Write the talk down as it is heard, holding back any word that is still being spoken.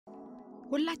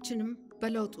ሁላችንም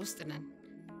በለውጥ ውስጥ ነን።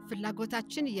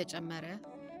 ፍላጎታችን እየጨመረ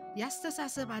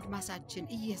ያስተሳሰብ አድማሳችን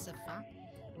እየሰፋ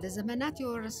ለዘመናት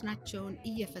የወረስናቸውን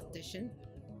እየፈተሽን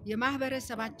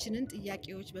የማህበረሰባችንን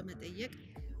ጥያቄዎች በመጠየቅ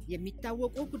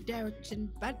የሚታወቁ ጉዳዮችን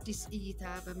በአዲስ እይታ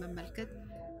በመመልከት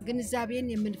ግንዛቤን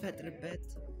የምንፈጥርበት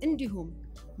እንዲሁም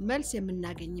መልስ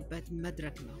የምናገኝበት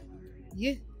መድረክ ነው።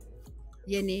 ይህ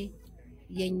የኔ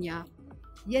የኛ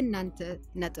የናንተ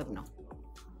ነጥብ ነው።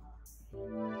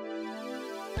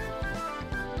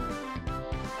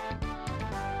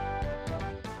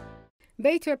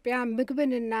 በኢትዮጵያ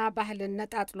ምግብንና ባህልን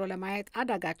ነጣጥሎ ለማየት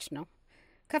አዳጋች ነው።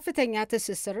 ከፍተኛ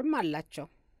ትስስርም አላቸው።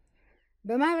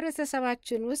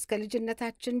 በማህበረሰባችን ውስጥ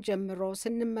ከልጅነታችን ጀምሮ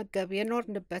ስንመገብ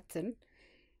የኖርንበትን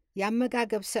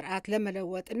የአመጋገብ ስርዓት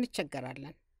ለመለወጥ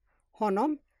እንቸገራለን።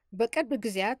 ሆኖም በቅርብ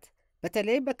ጊዜያት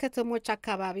በተለይ በከተሞች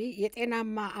አካባቢ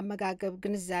የጤናማ አመጋገብ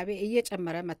ግንዛቤ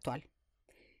እየጨመረ መጥቷል።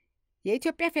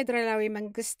 የኢትዮጵያ ፌዴራላዊ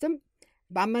መንግስትም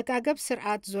በአመጋገብ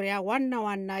ስርዓት ዙሪያ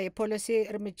ዋና የፖሊሲ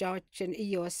እርምጃዎችን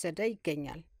እየወሰደ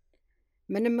ይገኛል።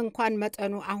 ምንም እንኳን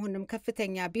መጠኑ አሁንም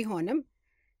ከፍተኛ ቢሆንም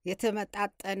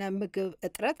የተመጣጠነ ምግብ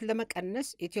እጥረት ለመቀነስ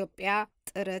ኢትዮጵያ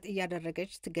ጥረት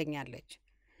እያደረገች ትገኛለች።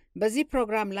 በዚህ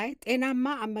ፕሮግራም ላይ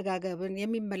ጤናማ አመጋገብን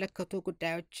የሚመለከቱ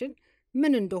ጉዳዮችን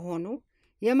ምን እንደሆኑ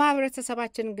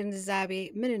የማህበረሰባችን ግንዛቤ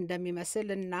ምን እንደሚመስል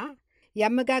እና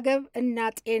የአመጋገብ እና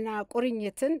ጤና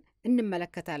ቁርኝትን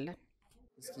እንመለከታለን።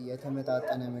 እስኪ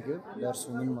የተመጣጠነ ምግብ ለእርሱ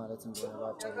ምን ማለት እንደሆነ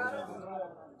ባጭሩ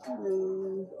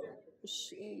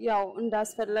ያው እንደ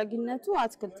አስፈላጊነቱ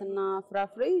አትክልትና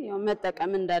ፍራፍሬ ያው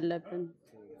መጠቀም እንዳለብን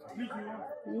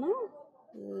እና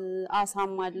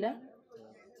አሳም አለ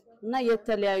እና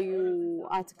የተለያዩ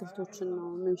አትክልቶችን ነው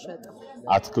የምንሸጠው።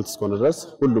 አትክልት እስከሆነ ድረስ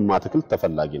ሁሉም አትክልት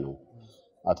ተፈላጊ ነው።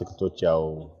 አትክልቶች ያው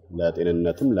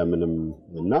ለጤንነትም ለምንም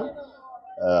እና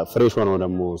ፍሬሽ ሆነው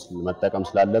ደግሞ መጠቀም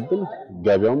ስላለብን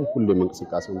ገበያውም ሁሉም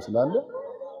እንቅስቃሴውም ስላለ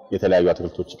የተለያዩ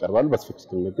አትክልቶች ይቀርባሉ።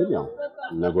 በትክክል ግን ያው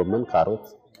እነ ጎመን፣ ካሮት፣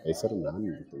 ቀይ ስር ምናምን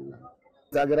ይገኛሉ።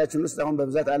 ሀገራችን ውስጥ አሁን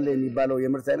በብዛት አለ የሚባለው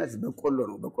የምርት አይነት በቆሎ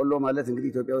ነው። በቆሎ ማለት እንግዲህ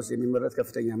ኢትዮጵያ ውስጥ የሚመረት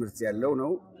ከፍተኛ ምርት ያለው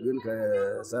ነው። ግን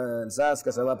ከ60 እስከ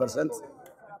 70%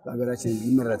 በሀገራችን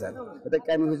ይመረታል።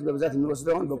 ተጠቃሚው ህዝብ በብዛት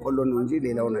የሚወስደው አሁን በቆሎ ነው እንጂ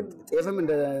ሌላውን ጤፍም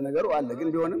እንደ ነገሩ አለ። ግን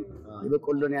ቢሆንም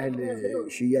የበቆሎን ያህል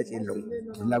ሽያጭ የለውም፣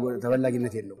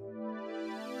 ተፈላጊነት የለውም።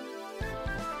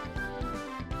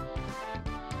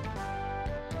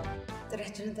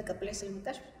 ጥሪያችንን ተቀብለሽ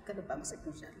ስለመጣሽ ከልብ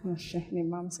አመሰግናለሁ። እሺ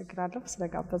እኔም አመሰግናለሁ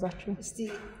ስለጋበዛችሁኝ። እስቲ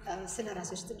ስለ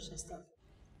ራስሽ ትንሽ አስተዋውቂ።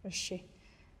 እሺ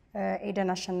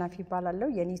ኤደን አሸናፊ ይባላለሁ።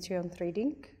 የኒውትሪየንት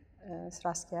ትሬዲንግ ስራ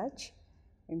አስኪያጅ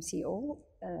ኤምሲኦ።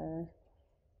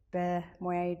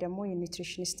 በሙያዬ ደግሞ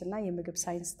የኒውትሪሽኒስት እና የምግብ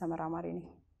ሳይንስ ተመራማሪ ነኝ።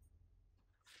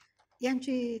 ያንቺ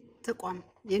ተቋም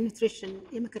የኒውትሪሽን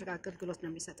የምክር አገልግሎት ነው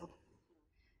የሚሰጠው?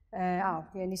 አዎ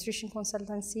የኒውትሪሽን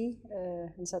ኮንሰልታንሲ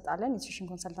እንሰጣለን። ኒውትሪሽን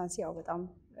ኮንሰልታንሲ ያው በጣም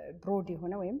ብሮድ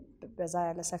የሆነ ወይም በዛ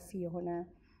ያለ ሰፊ የሆነ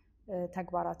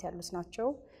ተግባራት ያሉት ናቸው።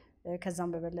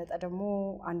 ከዛም በበለጠ ደግሞ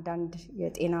አንዳንድ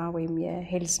የጤና ወይም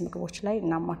የሄልዝ ምግቦች ላይ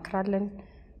እናማክራለን።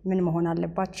 ምን መሆን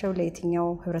አለባቸው፣ ለየትኛው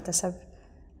ህብረተሰብ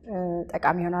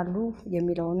ጠቃሚ ይሆናሉ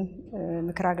የሚለውን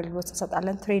ምክር አገልግሎት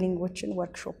እንሰጣለን። ትሬኒንጎችን፣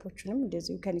 ወርክሾፖችንም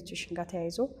እንደዚሁ ከኒውትሪሽን ጋር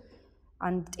ተያይዞ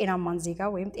አንድ ጤናማን ዜጋ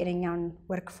ወይም ጤነኛን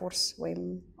ወርክ ፎርስ ወይም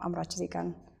አምራች ዜጋን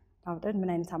ማውጣት ምን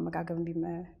አይነት አመጋገብ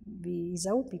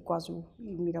ቢይዘው ቢጓዙ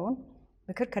የሚለውን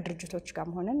ምክር ከድርጅቶች ጋር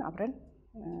ሆነን አብረን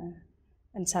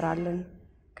እንሰራለን።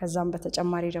 ከዛም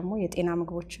በተጨማሪ ደግሞ የጤና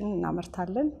ምግቦችን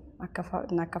እናመርታለን፣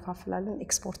 እናከፋፍላለን፣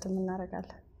 ኤክስፖርትም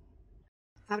እናደርጋለን።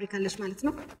 ፋብሪካ አለሽ ማለት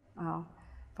ነው? አዎ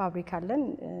ፋብሪካ አለን።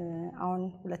 አሁን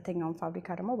ሁለተኛውን ፋብሪካ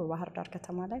ደግሞ በባህር ዳር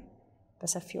ከተማ ላይ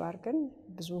በሰፊው አድርገን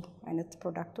ብዙ አይነት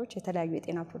ፕሮዳክቶች የተለያዩ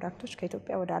የጤና ፕሮዳክቶች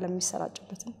ከኢትዮጵያ ወደ ዓለም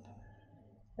የሚሰራጭበትን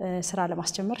ስራ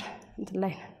ለማስጀመር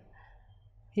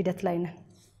ሂደት ላይ ነን።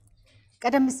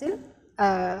 ቀደም ሲል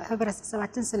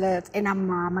ህብረተሰባችን ስለ ጤናማ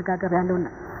አመጋገብ ያለውን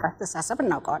አስተሳሰብ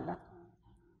እናውቀዋለን።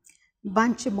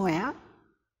 ባንቺ ሙያ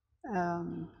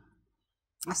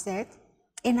አስተያየት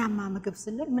ጤናማ ምግብ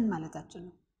ስንል ምን ማለታችን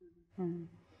ነው?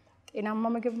 ጤናማ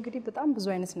ምግብ እንግዲህ በጣም ብዙ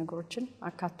አይነት ነገሮችን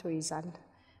አካቶ ይይዛል።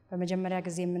 በመጀመሪያ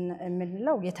ጊዜ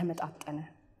የምንለው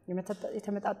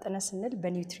የተመጣጠነ ስንል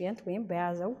በኒውትሪየንት ወይም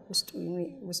በያዘው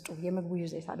ውስጡ የምግቡ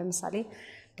ይዘት ለምሳሌ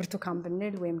ብርቱካን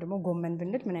ብንል ወይም ደግሞ ጎመን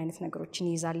ብንል ምን አይነት ነገሮችን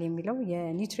ይይዛል የሚለው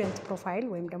የኒውትሪየንት ፕሮፋይል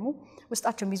ወይም ደግሞ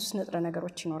ውስጣቸው የሚይዙት ንጥረ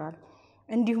ነገሮች ይኖራል።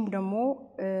 እንዲሁም ደግሞ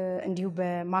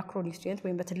በማክሮ ኒውትሪየንት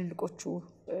ወይም በትልልቆቹ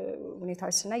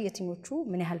ሁኔታዎች ስናይ የትኞቹ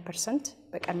ምን ያህል ፐርሰንት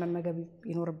በቀን መመገብ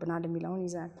ይኖርብናል የሚለውን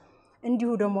ይዛል። እንዲሁ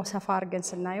ደግሞ ሰፋ አድርገን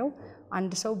ስናየው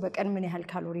አንድ ሰው በቀን ምን ያህል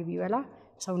ካሎሪ ቢበላ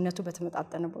ሰውነቱ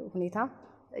በተመጣጠነ ሁኔታ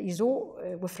ይዞ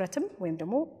ውፍረትም ወይም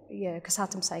ደግሞ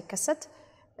የክሳትም ሳይከሰት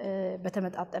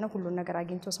በተመጣጠነ ሁሉ ነገር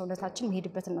አግኝቶ ሰውነታችን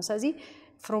መሄድበት ነው ስለዚህ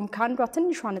ፍሮም ካንዷ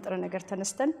ትንሿ ንጥረ ነገር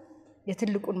ተነስተን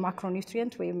የትልቁን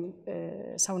ማክሮኒውትሪየንት ወይም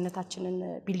ሰውነታችንን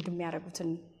ቢልድ የሚያደርጉትን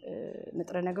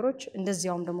ንጥረ ነገሮች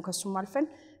እንደዚያውም ደግሞ ከሱም አልፈን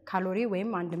ካሎሪ ወይም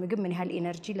አንድ ምግብ ምን ያህል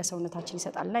ኤነርጂ ለሰውነታችን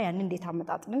ይሰጣልና ያንን እንዴት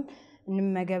አመጣጥነን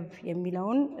እንመገብ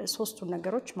የሚለውን ሶስቱን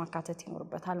ነገሮች ማካተት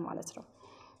ይኖርበታል ማለት ነው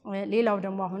ሌላው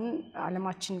ደግሞ አሁን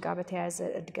ዓለማችን ጋር በተያያዘ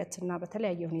እድገትና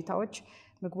በተለያየ ሁኔታዎች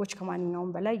ምግቦች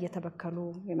ከማንኛውም በላይ የተበከሉ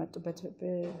የመጡበት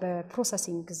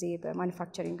በፕሮሰሲንግ ጊዜ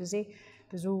በማኑፋክቸሪንግ ጊዜ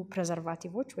ብዙ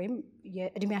ፕሬዘርቫቲቮች ወይም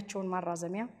የእድሜያቸውን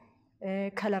ማራዘሚያ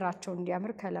ከለራቸው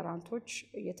እንዲያምር ከለራንቶች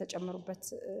የተጨመሩበት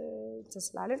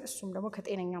ተስላለን እሱም ደግሞ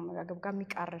ከጤነኛ አመጋገብ ጋር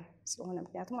የሚቃረን ስለሆነ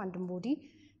ምክንያቱም አንድን ቦዲ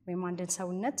ወይም አንድን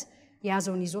ሰውነት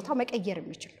ያዘውን ይዞታ መቀየር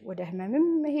የሚችል ወደ ህመምም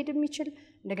መሄድ የሚችል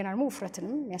እንደገና ደግሞ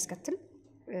ውፍረትንም የሚያስከትል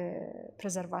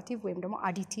ፕሬዘርቫቲቭ ወይም ደግሞ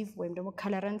አዲቲቭ ወይም ደግሞ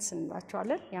ከለረንስ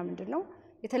እንላቸዋለን ያ ምንድነው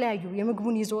የተለያዩ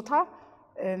የምግቡን ይዞታ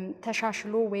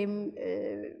ተሻሽሎ ወይም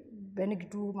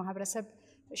በንግዱ ማህበረሰብ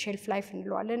ሼልፍ ላይፍ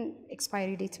እንለዋለን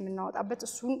ኤክስፓየሪ ዴት የምናወጣበት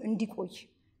እሱን እንዲቆይ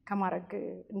ከማረግ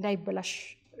እንዳይበላሽ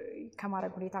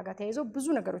ከማረግ ሁኔታ ጋር ተያይዘው ብዙ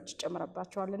ነገሮች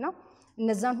ይጨምረባቸዋልና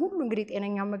እነዛን ሁሉ እንግዲህ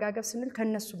ጤነኛ አመጋገብ ስንል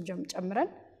ከነሱም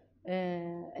ጨምረን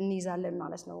እንይዛለን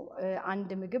ማለት ነው አንድ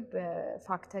ምግብ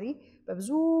በፋክተሪ በብዙ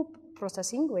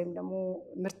ፕሮሰሲንግ ወይም ደግሞ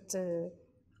ምርት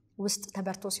ውስጥ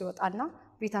ተበርቶ ሲወጣና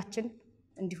ቤታችን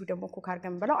እንዲሁ ደግሞ ኩክ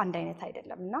አድርገን በለው አንድ አይነት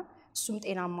አይደለምና እሱም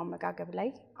ጤናማ አመጋገብ ላይ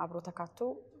አብሮ ተካቶ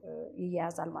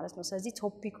ይያያዛል ማለት ነው ስለዚህ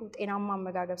ቶፒኩ ጤናማ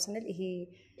አመጋገብ ስንል ይሄ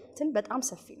እንትን በጣም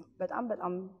ሰፊ ነው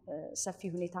በጣም ሰፊ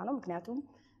ሁኔታ ነው ምክንያቱም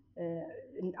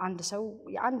አንድ ሰው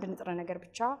የአንድ ንጥረ ነገር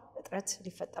ብቻ እጥረት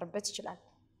ሊፈጠርበት ይችላል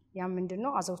ያ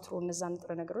ምንድነው አዘውትሮ እነዛ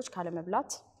ንጥረ ነገሮች ካለ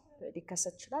መብላት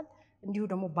ሊከሰት ይችላል እንዲሁ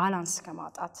ደግሞ ባላንስ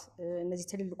ከማጣት እነዚህ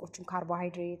ትልልቆቹን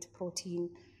ካርቦሃይድሬት ፕሮቲን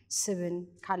ስብን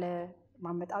ካለ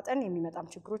ማመጣጠን የሚመጣም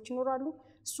ችግሮች ይኖራሉ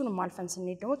እሱንም አልፈን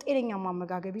ስንሄድ ደግሞ ጤነኛ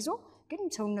አመጋገብ ይዞ ግን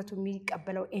ሰውነቱ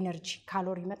የሚቀበለው ኤነርጂ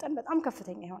ካሎሪ መጠን በጣም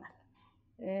ከፍተኛ ይሆናል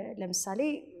ለምሳሌ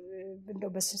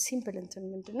እንደው በሲምፕል እንትን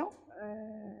ምንድነው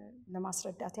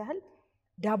ለማስረዳት ያህል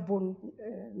ዳቦን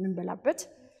ምንበላበት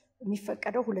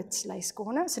የሚፈቀደው 2 ስላይስ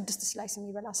ከሆነ 6 ስላይስ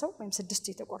የሚበላ ሰው ወይም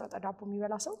 6 የተቆረጠ ዳቦ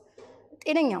የሚበላ ሰው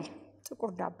ጤነኛው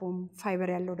ጥቁር ዳቦም ፋይበር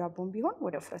ያለው ዳቦም ቢሆን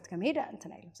ወደ ፍረት ከመሄድ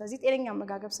እንትን አይልም ስለዚህ ጤነኛ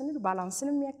አመጋገብ ስንል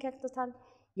ባላንስንም ያካትታል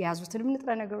የያዙትንም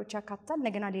ንጥረ ነገሮች ያካትታል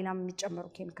ነገና ሌላም የሚጨመሩ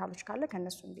ኬሚካሎች ካለ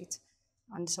ከነሱ እንዴት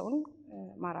አንድ ሰውን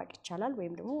ማራቅ ይቻላል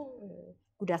ወይም ደግሞ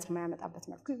ጉዳት የማያመጣበት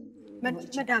መልኩ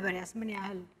መዳበሪያስ ምን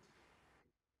ያህል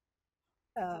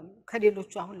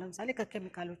ከሌሎቹ አሁን ለምሳሌ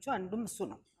ከኬሚካሎቹ አንዱም እሱ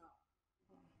ነው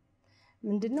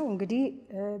ምንድነው እንግዲህ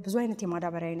ብዙ አይነት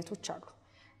የማዳበሪያ አይነቶች አሉ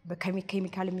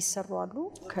በኬሚካል የሚሰሩ አሉ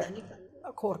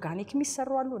ከኦርጋኒክ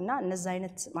የሚሰሩ አሉ እና እነዛ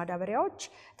አይነት ማዳበሪያዎች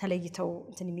ተለይተው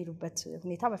እንትን የሚሉበት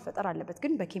ሁኔታ መፈጠር አለበት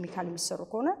ግን በኬሚካል የሚሰሩ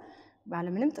ከሆነ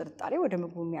ባለምንም ጥርጣሬ ወደ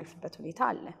ምግቡ የሚያልፍበት ሁኔታ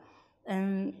አለ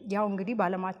ያው እንግዲህ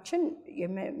ባለማችን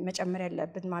መጨመር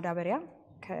ያለበት ማዳበሪያ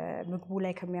ከምግቡ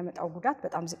ላይ ከሚያመጣው ጉዳት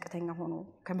በጣም ዝቅተኛ ሆኖ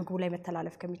ከምግቡ ላይ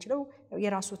መተላለፍ ከሚችለው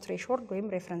የራሱ ትሬሾልድ ወይም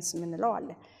ሬፈረንስ ምንለው አለ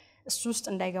እሱ ውስጥ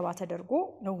እንዳይገባ ተደርጎ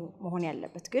ነው መሆን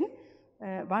ያለበት ግን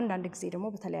በአንዳንድ ጊዜ ደግሞ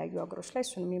በተለያዩ ሀገሮች ላይ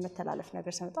እሱንም የመተላለፍ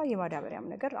ነገር ሲመጣ የማዳበሪያም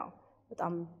ነገር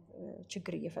በጣም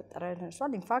ችግር እየፈጠረ ነው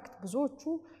ኢንፋክት ብዙዎቹ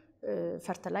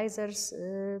ፈርቲላይዘርስ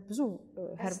ብዙ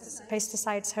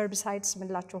ፔስቲሳይድስ ሄርቢሳይድስ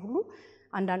ምንላቸው ሁሉ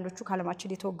አንዳንዶቹ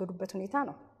ካለማችን የተወገዱበት ሁኔታ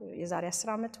ነው የዛሬ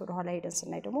 10 አመት ወደ ኋላ ሄደን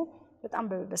ስናይ ደግሞ በጣም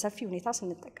በሰፊ ሁኔታ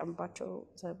ስንጠቀምባቸው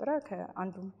ሰብረ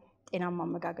ከአንዱም ጤናማ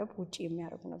አመጋገብ ውጪ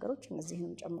የሚያደርጉ ነገሮች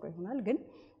እነዚህንም ጨምሮ ይሆናል ግን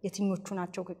የትኞቹ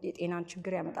ናቸው የጤናን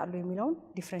ችግር ያመጣሉ የሚለውን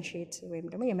ዲፈረንሺየት ወይም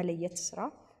ደግሞ የመለየት ስራ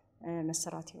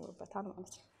መሰራት ይኖርበታል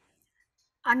ማለት ነው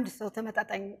አንድ ሰው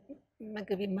ተመጣጣኝ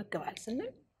ምግብ ይመገባል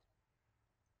ስንል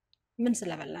ምን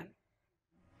ስለበላ ነው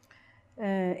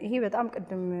ይሄ በጣም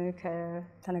ቅድም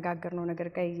ከተነጋገርነው ነገር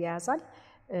ጋር ይያያዛል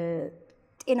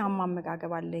ጤናማ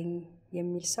አመጋገብ አለኝ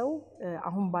የሚል ሰው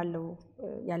አሁን ባለው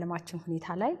የዓለማችን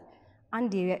ሁኔታ ላይ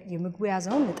አንድ የምግቡ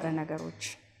ያዘውን ንጥረ ነገሮች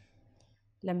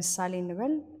ለምሳሌ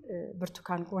እንበል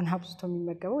ብርቱካን ከሆነ አብዝቶ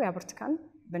የሚመገበው ያ ብርቱካን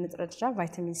በንጥረ ደረጃ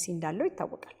ቫይታሚን ሲ እንዳለው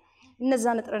ይታወቃል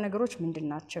እነዛ ንጥረ ነገሮች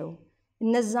ምንድናቸው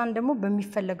እነዛን ደግሞ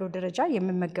በሚፈለገው ደረጃ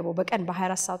የምመገበው በቀን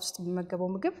በ24 ሰዓት ውስጥ የምመገበው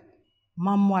ምግብ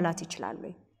ማሟላት ይችላል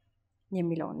ወይ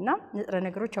የሚለውና ንጥረ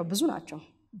ነገሮች ያው ብዙ ናቸው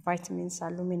ቫይታሚንስ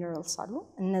አሉ ሚነራልስ አሉ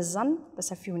እነዛን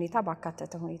በሰፊ ሁኔታ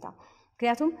ባካተተ ሁኔታ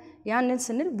ምክንያቱም ያንን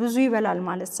ስንል ብዙ ይበላል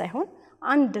ማለት ሳይሆን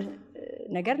አንድ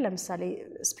ነገር ለምሳሌ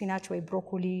ስፒናች ወይ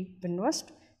ብሮኮሊ ብንወስድ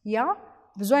ያ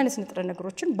ብዙ አይነት ንጥረ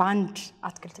ነገሮችን በአንድ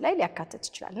አትክልት ላይ ሊያካትት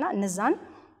ይችላልና እነዛን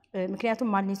ምክንያቱም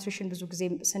ማልኒትሪሽን ብዙ ጊዜ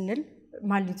ስንል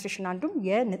ማልኒትሪሽን አንዱም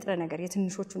የንጥረ ነገር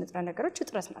የትንሾቹ ንጥረ ነገሮች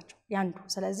እጥረት ናቸው ያንዱ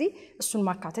ስለዚህ እሱን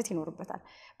ማካተት ይኖርበታል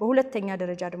በሁለተኛ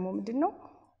ደረጃ ደግሞ ምንድነው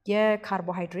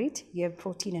የካርቦሃይድሬት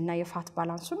የፕሮቲን እና የፋት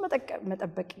ባላንሱን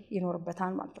መጠበቅ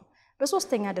ይኖርበታል ማለት ነው።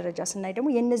 በሶስተኛ ደረጃ ስናይ ደግሞ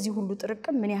የነዚህ ሁሉ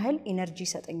ጥርቅም ምን ያህል ኢነርጂ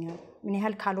ይሰጠኛል፣ ምን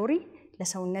ያህል ካሎሪ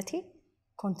ለሰውነቴ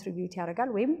ኮንትሪቢዩት ያደርጋል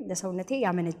ወይም ለሰውነቴ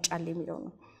ያመነጫል የሚለው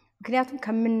ነው። ምክንያቱም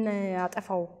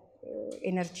ከምናጠፋው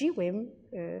ኤነርጂ ወይም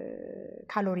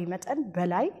ካሎሪ መጠን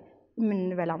በላይ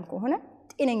የምንበላም ከሆነ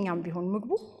ጤነኛም ቢሆን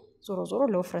ምግቡ ዞሮ ዞሮ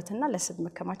ለውፍረትና ለስብ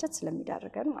መከማቸት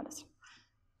ስለሚዳርገን ማለት ነው።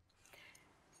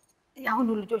 የአሁኑ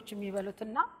ልጆች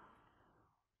የሚበሉትና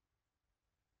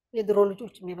የድሮ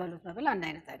ልጆች የሚበሉት መብል አንድ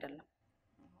አይነት አይደለም።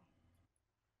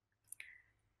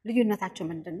 ልዩነታቸው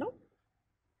ምንድነው?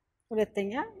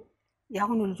 ሁለተኛ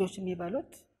የአሁኑ ልጆች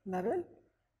የሚበሉት መብል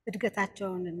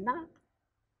እድገታቸውንና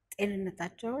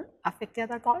ጤንነታቸውን አፌክት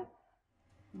ያደርገዋል።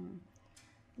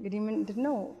 እንግዲህ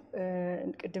ምንድነው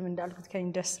ቅድም እንዳልኩት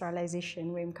ከኢንዱስትሪያላይዜሽን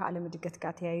ወይም ከዓለም እድገት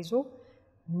ጋር ተያይዞ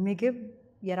ምግብ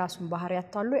የራሱን ባህሪ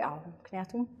ያጣሉ። ያው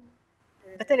ምክንያቱም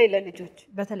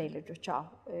በተለይ ልጆች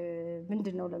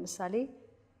ምንድነው ለምሳሌ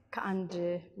ከአንድ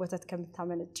ወተት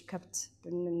ከምታመነጭ ከብት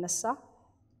ብንነሳ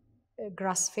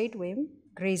ግራስ ፌድ ወይም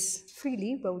ግሬዝ ፍሪሊ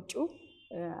በውጪው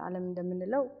ዓለም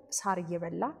እንደምንለው ሳር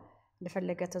እየበላ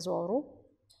እንደፈለገ ተዘዋውሮ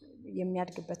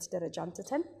የሚያድግበት ደረጃ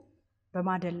አንተተን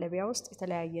በማደለቢያ ውስጥ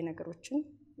የተለያየ ነገሮችን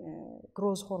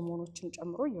ግሮዝ ሆርሞኖችን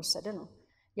ጨምሮ እየወሰደ ነው።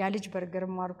 ያ ልጅ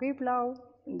በርገርም አድርጎ ይብላው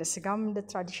እንደ ስጋም እንደ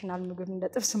ትራዲሽናል ምግብ እንደ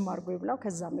ጥብስም አድርጎ ይብላው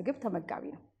ከዛ ምግብ ተመጋቢ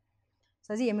ነው።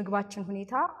 ስለዚህ የምግባችን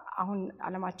ሁኔታ አሁን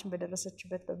ዓለማችን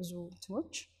በደረሰችበት በብዙ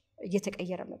እንትኖች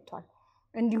እየተቀየረ መጥቷል።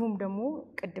 እንዲሁም ደግሞ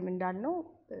ቅድም እንዳልነው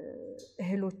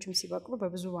እህሎችም ሲበቅሉ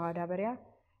በብዙ ማዳበሪያ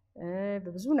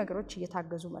በብዙ ነገሮች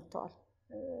እየታገዙ መጥተዋል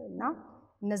እና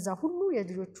እነዛ ሁሉ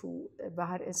የልጆቹ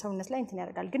ባህር ሰውነት ላይ እንትን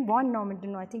ያደርጋል። ግን በዋናው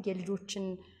ምንድነው አይ ቲንክ የልጆችን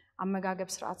አመጋገብ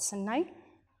ስርዓት ስናይ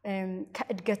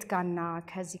ከእድገት ጋርና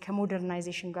ከዚህ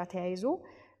ከሞደርናይዜሽን ጋር ተያይዞ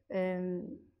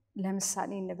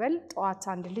ለምሳሌ እንበል ጠዋት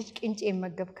አንድ ልጅ ቅንጬ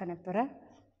መገብ ከነበረ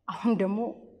አሁን ደግሞ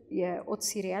የኦት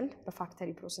ሲሪያል በፋክተሪ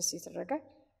ፕሮሰስ የተደረገ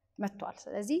መጥቷል።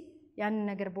 ስለዚህ ያንን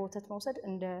ነገር በወተት መውሰድ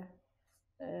እንደ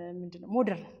ምንድነው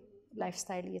ሞደርን ላይፍ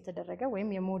ስታይል እየተደረገ ወይም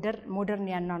የሞደርን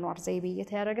ያኗኗር ዘይቤ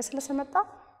እየተያደረገ ስለሰመጣ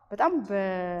በጣም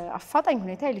በአፋጣኝ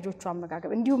ሁኔታ የልጆቹ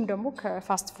አመጋገብ እንዲሁም ደግሞ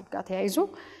ከፋስት ፉድ ጋር ተያይዞ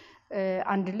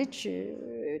አንድ ልጅ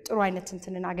ጥሩ አይነት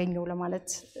እንትንን አገኘው ለማለት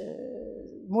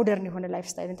ሞደርን የሆነ ላይፍ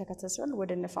ስታይልን ተከተለ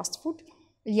ወደ ፋስት ፉድ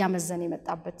እያመዘነ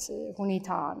የመጣበት ሁኔታ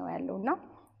ነው ያለውና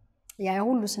ያ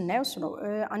ሁሉ ስናየው እሱ ነው።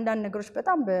 አንዳንድ ነገሮች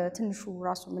በጣም በትንሹ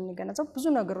ራሱ የምንገነዘው ብዙ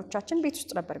ነገሮቻችን ቤት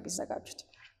ውስጥ ነበር ቢዘጋጁት።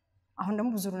 አሁን ደግሞ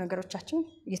ብዙ ነገሮቻችን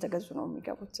እየተገዙ ነው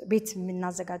የሚገቡት። ቤት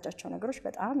የምናዘጋጃቸው ነገሮች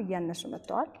በጣም እያነሱ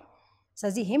መጥተዋል።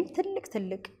 ስለዚህ ይሄም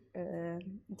ትልቅ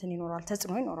እንትን ይኖራል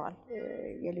ተጽዕኖ ይኖራል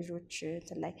የልጆች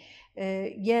እንትን ላይ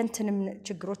የእንትንም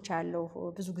ችግሮች ያለው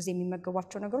ብዙ ጊዜ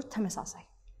የሚመገቧቸው ነገሮች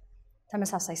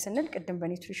ተመሳሳይ ስንል ቅድም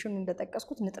በኒውትሪሽን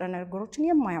እንደጠቀስኩት ንጥረ ነገሮችን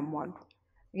የማያሟሉ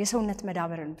የሰውነት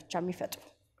መዳበርን ብቻ የሚፈጥሩ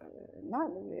እና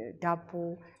ዳቦ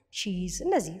ቺዝ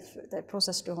እነዚህ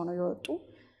ፕሮሰስድ ሆነው የወጡ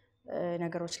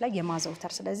ነገሮች ላይ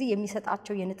የማዘውተር ስለዚህ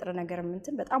የሚሰጣቸው የንጥረ ነገር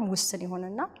እንትን በጣም ውስን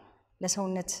ይሆንና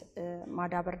ለሰውነት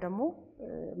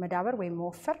መዳበር ወይም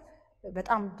መወፈር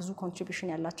በጣም ብዙ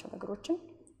ኮንትሪቢዩሽን ያላቸው ነገሮችን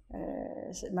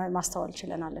ማስተዋል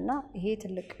ችለናልና ይሄ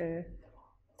ትልቅ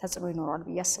ተጽዕኖ ይኖራል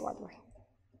ብዬ አስባለሁ።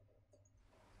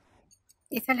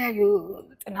 የተለያዩ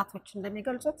ጥናቶች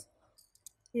እንደሚገልጹት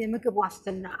የምግብ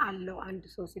ዋስትና አለው አንድ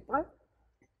ሰው ሲባል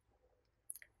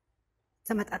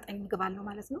ተመጣጣኝ ምግብ አለው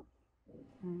ማለት ነው።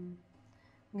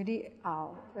 እንግዲህ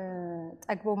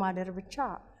ጠግቦ ማደር ብቻ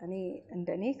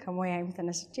እንደኔ ከሞያዬም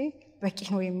ተነስቼ በቂ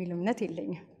ነው የሚል እምነት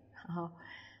የለኝም።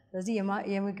 ስለዚህ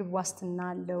የምግብ ዋስትና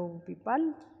አለው ቢባል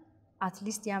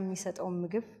አትሊስት ያ የሚሰጠው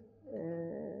ምግብ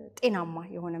ጤናማ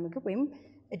የሆነ ምግብ ወይም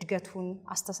እድገቱን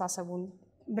አስተሳሰቡን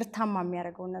ምርታማ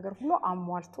የሚያደርገውን ነገር ሁሉ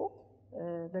አሟልቶ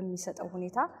በሚሰጠው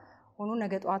ሁኔታ ሆኖ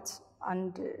ነገ ጧት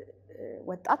አንድ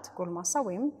ወጣት ጎልማሳ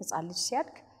ወይም ህፃን ልጅ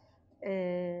ሲያድግ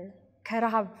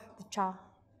ከረሃብ ብቻ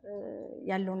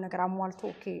ያለውን ነገር አሟልቶ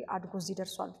ኦኬ አድጎ እዚህ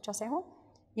ደርሷል ብቻ ሳይሆን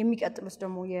የሚቀጥሉት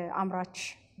ደግሞ የአምራች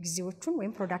ጊዜዎቹን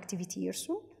ወይም ፕሮዳክቲቪቲ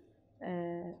የርሱን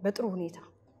በጥሩ ሁኔታ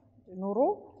ኖሮ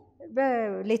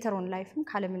በሌተር ኦን ላይፍም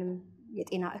ካለምንም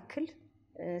የጤና እክል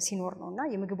ሲኖር ነውና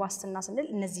የምግብ ዋስትና ስንል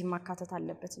እነዚህ ማካተት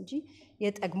አለበት እንጂ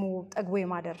ጠግቦ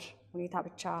የማደር ሁኔታ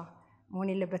ብቻ መሆን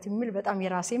የለበትም የሚል በጣም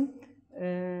የራሴም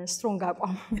ስትሮንግ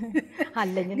አቋም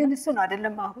አለኝ። ግን እሱ ነው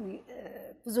አይደለም አሁን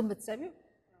ብዙ የምትሰሚው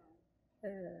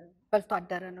በልቶ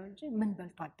አደረ ነው እንጂ ምን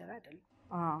በልቶ አደረ አይደለም።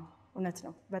 እውነት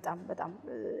ነው። በጣም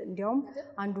እንዲያውም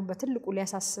አንዱን በትልቁ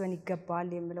ሊያሳስበን ይገባል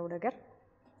የሚለው ነገር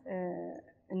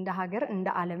እንደ ሀገር እንደ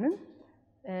ዓለምም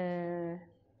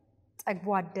ጠግቦ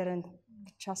አደረን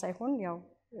ብቻ ሳይሆን ያው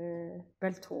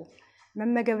በልቶ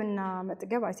መመገብና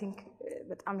መጥገብ አይ ቲንክ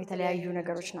በጣም የተለያዩ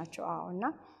ነገሮች ናቸው። እና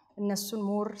እነሱን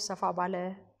ሞር ሰፋ ባለ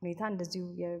ሁኔታ እንደዚሁ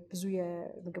ብዙ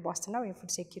የምግብ ዋስትና ወይ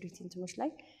ፉድ ሴኩሪቲ እንትኖች ላይ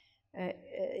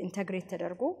ኢንተግሬት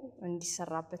ተደርጎ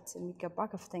እንዲሰራበት የሚገባ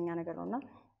ከፍተኛ ነገር ነውና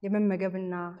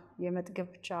የመመገብና የመጥገብ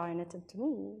ብቻ አይነት እንትኑ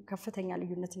ከፍተኛ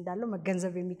ልዩነት እንዳለው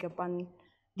መገንዘብ የሚገባን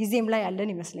ጊዜም ላይ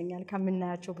ያለን ይመስለኛል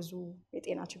ከምናያቸው ብዙ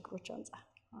የጤና ችግሮች አንፃር።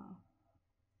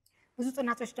 ብዙ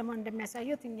ጥናቶች ደግሞ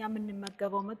እንደሚያሳዩት እኛ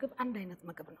የምንመገበው ምግብ አንድ አይነት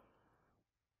ምግብ ነው።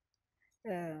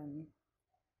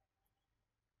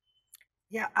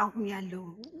 ያ አሁን ያለው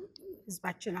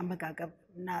ህዝባችን አመጋገብ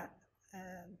እና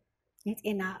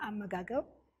የጤና አመጋገብ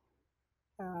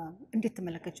እንዴት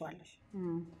ትመለከቻለሽ?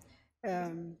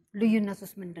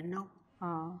 ልዩነቱስ ምንድነው?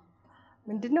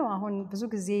 ምንድነው አሁን ብዙ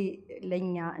ጊዜ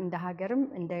ለኛ እንደ ሀገርም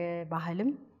እንደ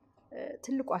ባህልም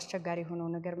ትልቁ አስቸጋሪ የሆነው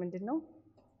ነገር ምንድነው?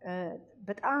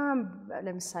 በጣም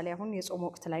ለምሳሌ አሁን የጾም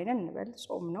ወቅት ላይ ነን እንበል፣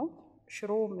 ጾም ነው።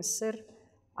 ሽሮ፣ ምስር፣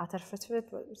 አተር ፍትፍት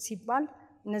ሲባል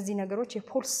እነዚህ ነገሮች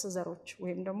የፖልስ ዘሮች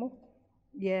ወይም ደግሞ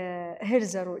የእህል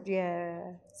ዘሮች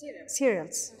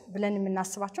የሲሪያልስ ብለን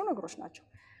የምናስባቸው ነገሮች ናቸው።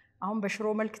 አሁን በሽሮ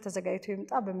መልክ ተዘጋጅቶ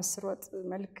ይምጣ፣ በምስር ወጥ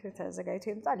መልክ ተዘጋጅቶ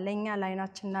ይምጣ፣ ለኛ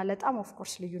ላይናችንና ለጣም ኦፍ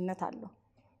ኮርስ ልዩነት አለው።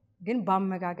 ግን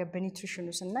በአመጋገብ በኒውትሪሽኑ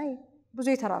ስናይ ብዙ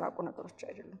የተራራቁ ነገሮች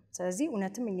አይደሉም። ስለዚህ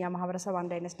እውነትም እኛ ማህበረሰብ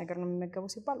አንድ አይነት ነገር ነው የሚመገበው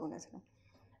ሲባል እውነት ነው።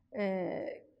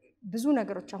 ብዙ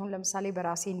ነገሮች አሁን ለምሳሌ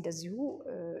በራሴ እንደዚሁ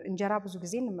እንጀራ ብዙ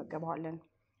ጊዜ እንመገበዋለን።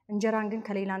 እንጀራን ግን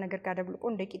ከሌላ ነገር ጋር ደብልቆ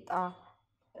እንደ ቂጣ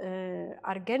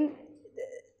አርገን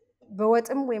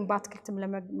በወጥም ወይም በአትክልትም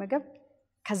ለመመገብ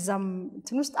ከዛም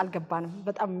እንትን ውስጥ አልገባንም።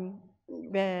 በጣም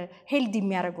በሄልዲ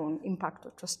የሚያደርገውን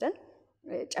ኢምፓክቶች ወስደን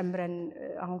ጨምረን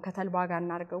አሁን ከተልባ ጋር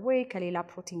እናርገው ወይ ከሌላ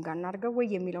ፕሮቲን ጋር እናርገው ወይ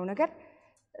የሚለው ነገር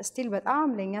ስቲል በጣም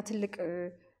ለኛ ትልቅ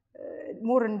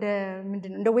ሞር እንደ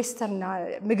ምንድነው እንደ ዌስተርን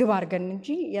ምግብ አርገን እንጂ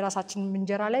የራሳችን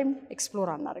እንጀራ ላይ ኤክስፕሎር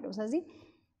አናደርገው። ስለዚህ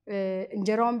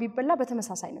እንጀራውን ቢበላ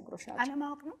በተመሳሳይ ነገሮች ናቸው።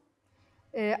 አለማወቅ ነው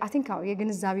አይ ቲንክ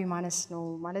የግንዛቤ ማነስ ነው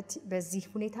ማለት በዚህ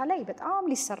ሁኔታ ላይ በጣም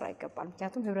ሊሰራ ይገባል።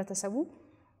 ምክንያቱም ህብረተሰቡ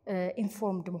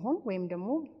ኢንፎርምድ መሆን ወይም ደግሞ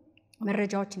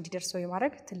መረጃዎች እንዲደርሰው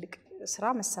የማድረግ ትልቅ ስራ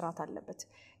መሰራት አለበት።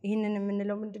 ይህንን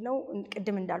የምንለው ምንድነው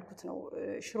ቅድም እንዳልኩት ነው።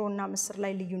 ሽሮና ምስር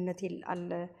ላይ ልዩነት አለ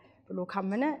ብሎ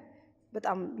ካመነ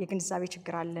በጣም የግንዛቤ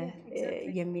ችግር አለ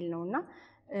የሚል ነውና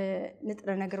ንጥረ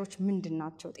ነገሮች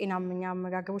ምንድናቸው? ጤናማ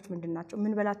አመጋገቦች ምንድናቸው?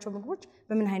 ምን በላቸው ምግቦች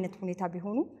በምን አይነት ሁኔታ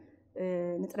ቢሆኑ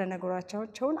ንጥረ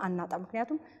ነገሮቻቸውን አናጣ።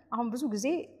 ምክንያቱም አሁን ብዙ ጊዜ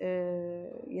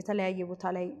የተለያየ ቦታ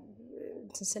ላይ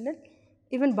ስንል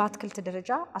ኢቭን በአትክልት ደረጃ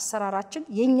አሰራራችን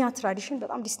የኛ ትራዲሽን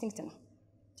በጣም ዲስቲንክት ነው።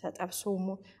 ተጠብሶ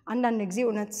አንዳንድ ጊዜ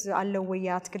እውነት አለው ወይ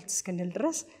አትክልት እስክንል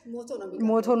ድረስ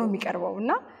ሞቶ ነው የሚቀርበው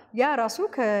እና ያ ራሱ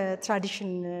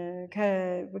ከትራዲሽን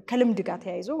ከልምድ ጋር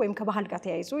ተያይዞ ወይም ከባህል ጋር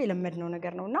ተያይዞ የለመድነው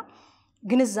ነገር ነውና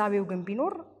ግንዛቤው ግን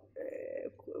ቢኖር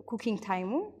ኩኪንግ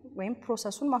ታይሙ ወይም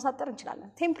ፕሮሰሱን ማሳጠር እንችላለን።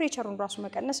 ቴምፕሬቸሩን ራሱ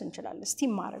መቀነስ እንችላለን።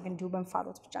 ስቲም ማድረግ እንዲሁ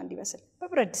በእንፋሎት ብቻ እንዲበስል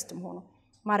በብረት ድስትም ሆኖ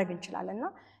ማድረግ እንችላለንና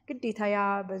ግዴታ ያ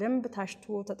በደንብ ታሽቶ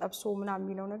ተጠብሶ ምናምን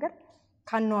የሚለው ነገር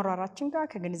ከአኗኗራችን ጋር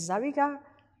ከግንዛቤ ጋር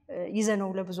ይዘነው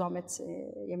ለብዙ ዓመት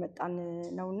የመጣን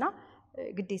ነውና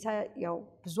ግዴታ ያው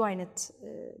ብዙ አይነት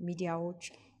ሚዲያዎች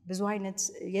ብዙ አይነት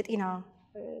የጤና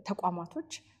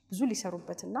ተቋማቶች ብዙ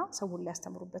ሊሰሩበትና ሰውን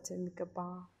ሊያስተምሩበት የሚገባ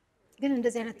ግን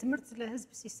እንደዚህ አይነት ትምህርት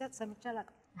ለህዝብ ሲሰጥ ሰምቻል አቀ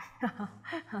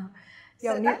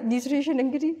ያው ኒውትሪሽን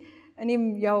እንግዲህ እኔም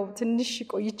ያው ትንሽ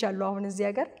ቆይቻለሁ አሁን እዚህ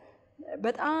ሀገር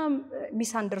በጣም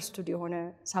ሚስ አንደርስቱድ የሆነ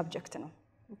ሳብጀክት ነው።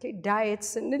 ኦኬ ዳይት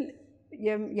ስንል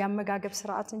የአመጋገብ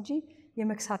ስርዓት እንጂ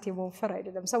የመክሳት የመወፈር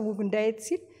አይደለም። ሰው ግን ዳይት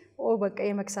ሲል በቃ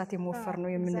የመክሳት የመወፈር ነው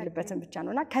የምንልበትን ብቻ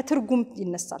ነውና ከትርጉም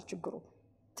ይነሳል ችግሩ።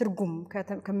 ትርጉም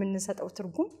ከምንሰጠው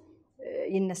ትርጉም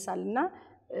ይነሳልና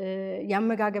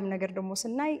የአመጋገብ ነገር ደግሞ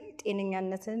ስናይ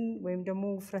ጤነኛነትን ወይም ደግሞ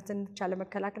ውፍረትን ብቻ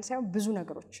ለመከላከል ሳይሆን ብዙ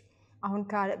ነገሮች አሁን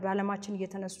በዓለማችን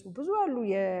እየተነሱ ብዙ ያሉ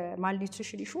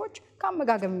የማልኒውትሪሽን ኢሹዎች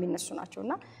ከአመጋገብ የሚነሱ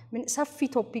ናቸውና ሰፊ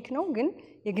ቶፒክ ነው። ግን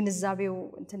የግንዛቤው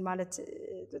እንትን ማለት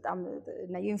በጣም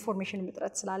እና የኢንፎርሜሽን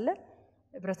እጥረት ስላለ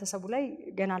ህብረተሰቡ ላይ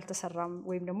ገና አልተሰራም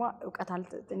ወይም ደግሞ ዕውቀት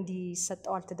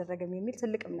እንዲሰጠው አልተደረገም የሚል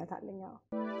ትልቅ እምነት አለኝ።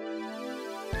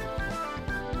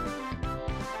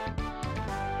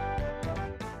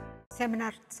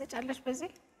 ሴሚናር ትሰጫለሽ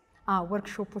በዚህ?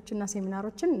 ወርክሾፖችና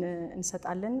ሴሚናሮችን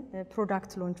እንሰጣለን።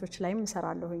 ፕሮዳክት ሎንቾች ላይም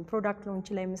እሰራለሁኝ። ፕሮዳክት ሎንች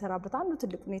ላይ የምሰራበት አንዱ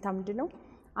ትልቅ ሁኔታ ምንድነው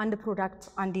አንድ ፕሮዳክት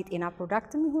አንድ የጤና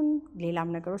ፕሮዳክትም ይሁን ሌላም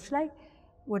ነገሮች ላይ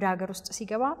ወደ ሀገር ውስጥ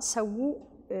ሲገባ ሰው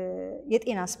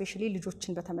የጤና ስፔሻሊ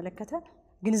ልጆችን በተመለከተ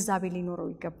ግንዛቤ ሊኖረው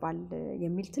ይገባል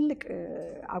የሚል ትልቅ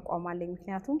አቋም አለኝ።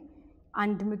 ምክንያቱም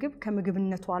አንድ ምግብ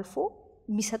ከምግብነቱ አልፎ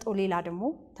የሚሰጠው ሌላ ደግሞ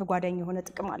ተጓዳኝ የሆነ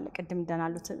ጥቅም አለ። ቅድም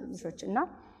እንደናሉት ልጆች እና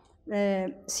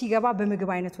ሲገባ በምግብ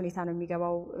አይነት ሁኔታ ነው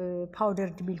የሚገባው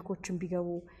ፓውደርድ ሚልኮችን ቢገቡ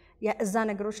እዛ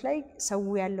ነገሮች ላይ ሰው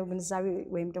ያለው ግንዛቤ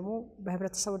ወይም ደግሞ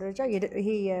በህብረተሰቡ ደረጃ ይሄ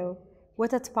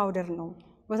የወተት ፓውደር ነው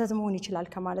ወተት መሆን ይችላል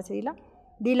ከማለት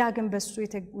ሌላ ግን በሱ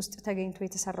ውስጥ ተገኝቶ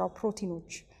የተሰራው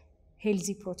ፕሮቲኖች ሄልዚ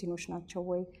ፕሮቲኖች ናቸው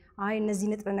ወይ እነዚህ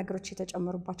ንጥረ ነገሮች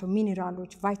የተጨመሩባቸው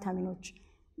ሚኒራሎች ቫይታሚኖች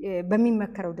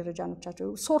በሚመከረው ደረጃ ናቸው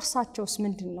ሶርሳቸውስ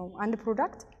ምንድነው አንድ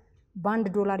ፕሮዳክት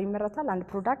 $1 ይመረታል አንድ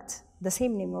ፕሮዳክት the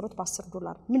same ነው የሚኖሩት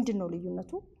 $10 ምንድነው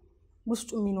ልዩነቱ ውስጡ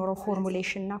የሚኖረው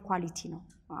ፎርሙሌሽን እና ኳሊቲ ነው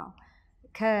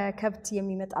ከከብት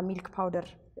የሚመጣ ሚልክ ፓውደር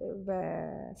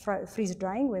በፍሪዝ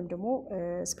ድራይንግ ወይም ደግሞ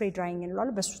ስፕሬይ ድራይንግ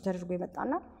እንላለን በሱ ተደርጎ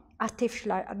የመጣና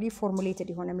አርቲፊሻሊ ፎርሙሌትድ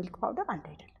የሆነ ሚልክ ፓውደር አንድ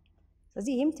አይደለም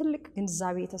ስለዚህ ይሄም ትልቅ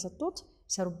ግንዛቤ ተሰጥቶት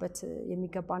ሰሩበት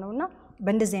የሚገባ ነውና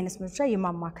በእንደዚህ አይነት መልኩ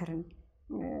የማማከርን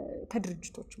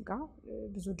ከድርጅቶችም ጋር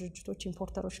ብዙ ድርጅቶች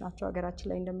ኢምፖርተሮች ናቸው ሀገራችን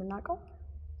ላይ እንደምናውቀው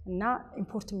እና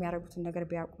ኢምፖርት የሚያደርጉትን ነገር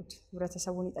ቢያውቁት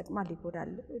ህብረተሰቡን ይጠቅማል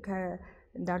ይጎዳል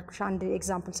እንዳልኩሽ አንድ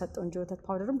ኤግዛምፕል ሰጠው እንጂ ወተት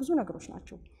ፓውደርም ብዙ ነገሮች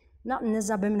ናቸው እና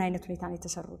እነዛ በምን አይነት ሁኔታ ነው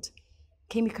የተሰሩት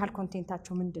ኬሚካል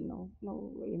ኮንቴንታቸው ምንድነው ነው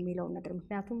የሚለው ነገር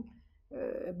ምክንያቱም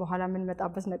በኋላ ምን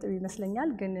መጣበት ነጥብ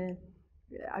ይመስለኛል ግን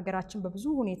አገራችን በብዙ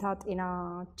ሁኔታ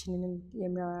ጤናችንን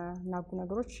የሚያናጉ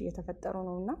ነገሮች እየተፈጠሩ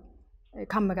ነውና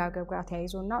ከአመጋገብ ጋር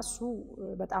ተያይዞና እሱ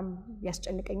በጣም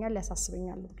ያስጨንቀኛል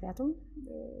ያሳስበኛል ምክንያቱም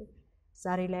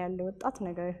ዛሬ ላይ ያለ ወጣት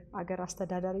ነገር አገር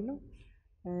አስተዳዳሪ ነው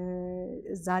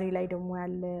ዛሬ ላይ ደግሞ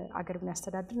ያለ አገር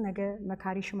የሚያስተዳድር ነገ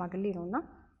መካሪ ሽማግሌ ነውና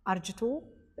አርጅቶ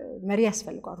መሪ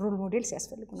ያስፈልጋል ሮል ሞዴልስ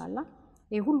ያስፈልጉናልና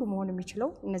ይሄ ሁሉ መሆን የሚችለው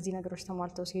እነዚህ ነገሮች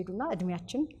ተሟልተው ሲሄዱና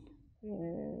እድሜያችን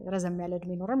ረዘም ያለ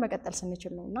እድሜ ኖረን መቀጠል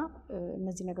ስንችል ነውና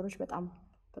እነዚህ ነገሮች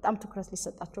በጣም ትኩረት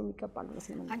ሊሰጣቸው ይገባል ማለት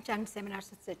ነው አንቺ አንድ ሴሚናር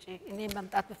ስትሰጪ እኔ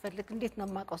መምጣት ብፈልግ እንዴት ነው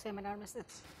ማቀው ሴሚናር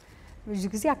መስጠት ብዙ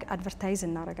ጊዜ አድቨርታይዝ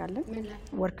እናደርጋለን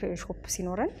ወርክ ሾፕ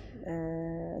ሲኖረን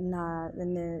እና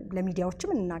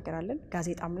ለሚዲያዎችም እናገራለን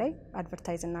ጋዜጣም ላይ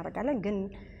አድቨርታይዝ እናደርጋለን ግን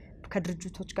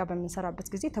ከድርጅቶች ጋር በመንሰራበት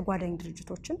ጊዜ ተጓዳኝ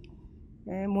ድርጅቶችን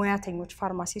ሙያተኞች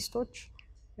ፋርማሲስቶች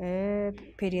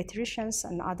ፔዲያትሪሽንስ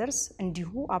እና አደርስ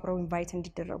እንዲሁ አብረው ኢንቫይት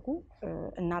እንዲደረጉ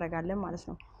እናረጋለን ማለት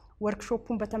ነው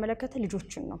ወርክሾፑን በተመለከተ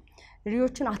ልጆችን ነው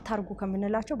ልጆችን አታርጉ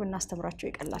ከምንላቸው በእናስተምራቸው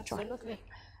ይቀላቸዋል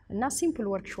እና ሲምፕል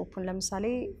ወርክሾፑን ለምሳሌ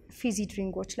ፊዚ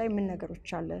ድሪንጎች ላይ ምን ነገሮች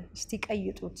አለ እስቲ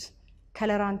ቀይጡት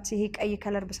ከለራንት ይሄ ቀይ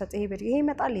ከለር በሰጠ ይሄ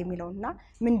ይመጣል የሚለውና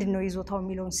ምንድነው ይዞታው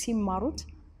የሚለውን ሲማሩት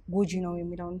ጎጂ ነው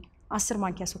የሚለውን 10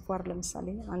 ማንኪያ ስኳር ለምሳሌ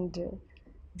አንድ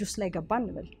ጁስ ላይ ገባን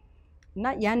እንበል እና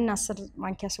ያን 10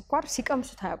 ማንኪያ ስኳር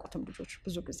ሲቀምሱት አያውቁትም ልጆች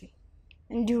ብዙ ጊዜ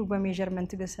እንዲሁ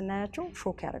በሜዠርመንት ግን ስናያቸው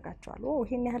ሾክ ያደርጋቸዋል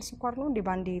ይሄን ያህል ስኳር ነው እንዴ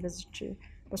ባንዴ በዚች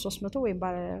በ300 ወይ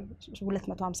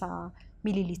በ250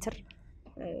 ሚሊ ሊትር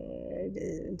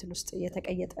እንትን ውስጥ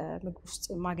የተቀየጠ ምግብ ውስጥ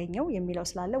ማገኘው የሚለው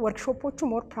ስላለ ወርክሾፖቹ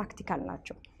ሞር ፕራክቲካል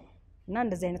ናቸው እና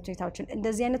እንደዚህ አይነት ሁኔታዎችን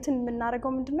እንደዚህ አይነትን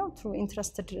የምናደርገው ምንድነው ትሩ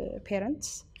ኢንትረስትድ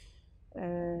ፔረንትስ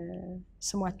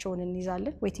ስማቸውን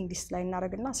እንይዛለን ዌቲንግ ሊስት ላይ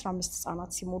እናደርግና 15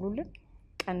 ህጻናት ሲሞሉልን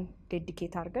ቀን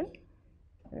ዴዲኬት አድርገን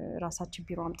ራሳችን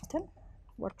ቢሮ አምጥተን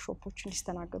ወርክሾፖችን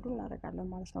ሊስተናገዱ እናደርጋለን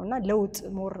ማለት ነውና ለውጥ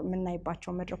ሞር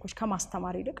የምናይባቸው መድረኮች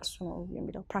ከማስተማር ይልቅ እሱ ነው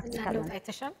የሚለው ፕራክቲካል ነው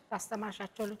አይተሻል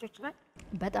አስተማርሻቸው ልጆች ላይ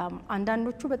በጣም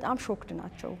አንዳንዶቹ በጣም ሾክድ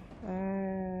ናቸው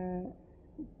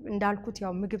እንዳልኩት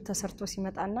ያው ምግብ ተሰርቶ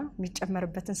ሲመጣና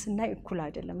የሚጨመርበትን ስናይ እኩል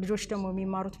አይደለም ልጆች ደግሞ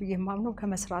የሚማሩት በየማምነው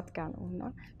ከመስራት ጋር ነውና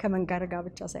ከመንጋር ጋር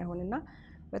ብቻ ሳይሆንና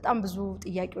በጣም ብዙ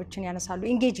ጥያቄዎችን ያነሳሉ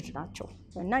ኢንጌጅድ ናቸው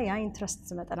እና ያ ኢንትረስት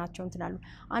መጠናቸው እንትናሉ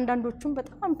አንዳንዶቹም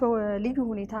በጣም በልዩ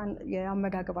ሁኔታ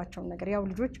ያመጋገባቸው ነገር ያው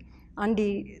ልጆች አንዴ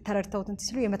ተረድተውት እንት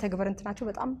ሲሉ የመተግበር እንትናቸው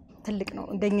በጣም ትልቅ ነው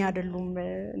እንደኛ አይደሉም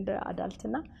እንደ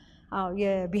አዳልትና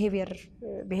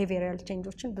የቢሄቪየራል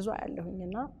ቼንጆችን ብዙ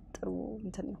አያለሁኝና ጥሩ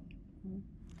እንትን ነው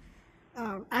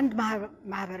አንድ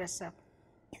ማህበረሰብ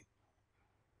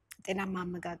ጤናማ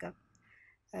አመጋገብ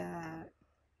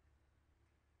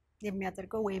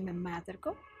የሚያደርገው ወይም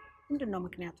የማያደርገው ምንድነው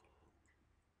ምክንያቱ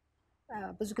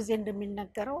ብዙ ጊዜ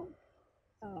እንደሚነገረው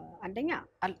አንደኛ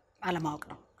አለማወቅ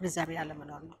ነው ግንዛቤ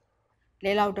አለመኖር ነው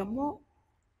ሌላው ደግሞ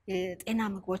የጤና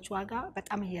ምግቦች ዋጋ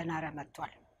በጣም እየናረ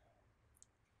መጥቷል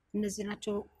እነዚህ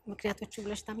ናቸው ምክንያቶቹ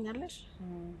ብለሽ ታምኛለሽ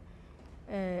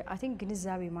አይ ቲንክ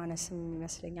ግንዛቤ ማነስም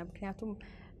ይመስለኛል ምክንያቱም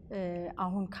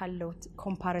አሁን ካለው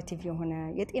ኮምፓራቲቭ የሆነ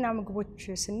የጤና ምግቦች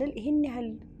ስንል ይሄን ያህል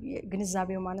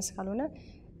ግንዛቤው ማነስ ካልሆነ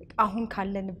አሁን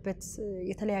ካለንበት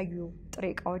የተለያዩ ጥሬ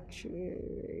ዕቃዎች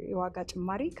የዋጋ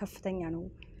ጭማሪ ከፍተኛ ነው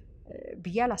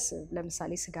ቢያላስ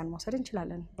ለምሳሌ ስጋን መውሰድ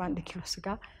እንችላለን በአንድ ኪሎ ስጋ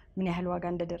ምን ያህል ዋጋ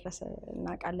እንደደረሰ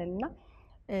እናውቃለንና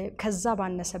ከዛ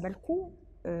ባነሰ መልኩ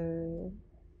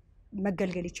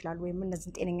መገልገል ይችላል ወይም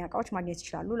እነዚህ ጤነኛ ዕቃዎች ማግኘት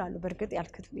ይችላሉ ላሉ በርግጥ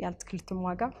ያልትክልትም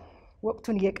ዋጋ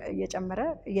ወቅቱን እየጨመረ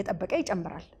እየጠበቀ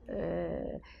ይጨምራል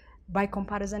ባይ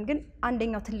ኮምፓሪዘን ግን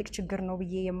አንደኛው ትልቅ ችግር ነው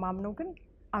ብዬ የማምነው ግን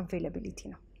አቬይላቢሊቲ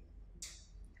ነው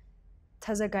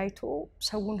ተዘጋይቶ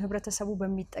ሰውን ህብረተሰቡ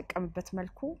በሚጠቀምበት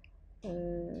መልኩ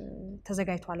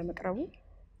ተዘጋይቶ አለመቅረቡ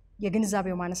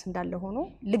የግንዛቤው ማነስ እንዳለ ሆኖ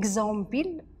ልግዛውም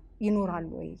ቢል ይኖራል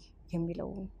ወይ የሚለው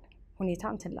ሁኔታ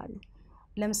እንትላሉ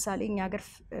ለምሳሌ እኛ ሀገር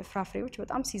ፍራፍሬዎች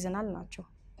በጣም ሲዝናል ናቸው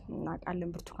እና ቃልን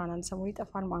ብርቱካን አንድ ሰሞን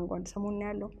ይጠፋል ማንጎ አንድ ሰሞን ነው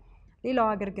ያለው ሌላው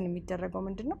ሀገር ግን የሚደረገው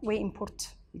ምንድነው ወይ ኢምፖርት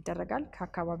ይደረጋል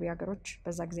ከአካባቢ ሀገሮች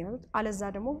በዛ ጊዜ ነው አለዛ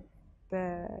ደግሞ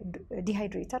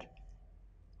በዲሃይድሬተር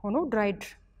ሆኖ ድራይድ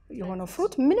የሆነው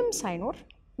ፍሩት ምንም ሳይኖር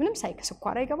ምንም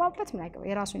ሳይከስኳር አይገባበት ምን አይገባ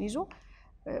የራሱን ይዞ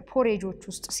ፖሬጆች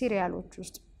ውስጥ ሲሪያሎች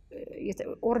ውስጥ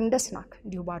ኦር እንደ ስናክ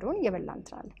እንዲሁ ባዶን እየበላን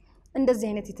ትራለ እንደዚህ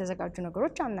አይነት የተዘጋጁ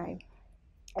ነገሮች አናይም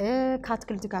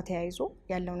ከአትክልት ጋር ተያይዞ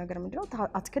ያለው ነገር ምንድነው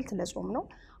አትክልት ለጾም ነው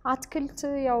አትክልት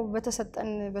ያው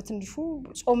በተሰጠን በትንሹ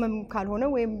ጾምም ካልሆነ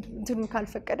ወይም እንትኑ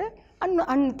ካልፈቀደ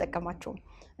አንጠቀማቸውም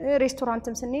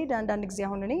ሬስቶራንትም ስንሄድ አንዳንድ ጊዜ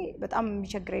አሁን እኔ በጣም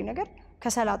የሚቸግረኝ ነገር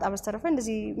ከሰላጣ በስተረፈ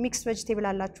እንደዚህ ሚክስ ቬጂቴብል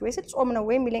አላችሁ ወይስ ጾም ነው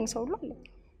ወይ የሚለኝ ሰው ሁሉ አለ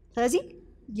ስለዚህ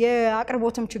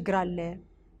የአቅርቦትም ችግር አለ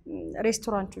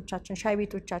ሬስቶራንቶቻችን ሻይ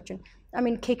ቤቶቻችን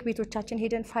አሜን ኬክ ቤቶቻችን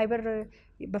ሄደን ፋይበር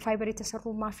በፋይበር የተሰሩ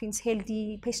ማፊንስ ሄልዲ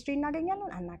ፔስትሪ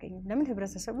እናገኛለን አናገኝም ለምን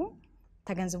ህብረተሰቡ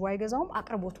ተገንዝቦ አይገዛውም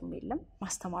አቅርቦቱም የለም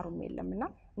ማስተማሩም የለምና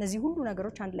እነዚህ ሁሉ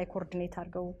ነገሮች አንድ ላይ ኮኦርዲኔት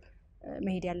አድርገው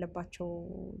መሄድ ያለባቸው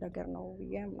ነገር ነው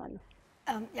ያምናለሁ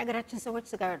የሀገራችን ሰዎች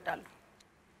ስጋ ይወዳሉ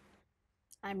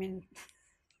አሜን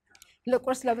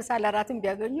ለቁርስ ለምሳ ለራትም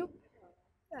ቢያገኙ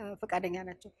ፈቃደኛ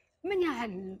ናቸው ምን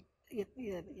ያህል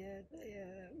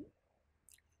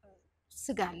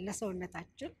ስጋ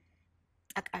ለሰውነታችን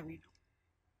ጠቃሚ ነው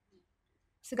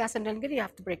ስጋ ስንል እንግዲህ you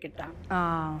have to break it down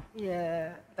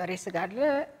የበሬ ስጋ አለ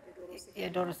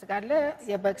የዶሮ ስጋ አለ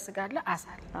የበግ ስጋ አለ አሳ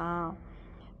አለ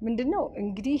ምንድነው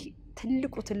እንግዲህ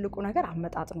ትልቁ ነገር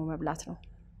አመጣጥ ነው መብላት ነው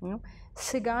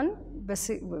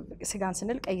ስጋን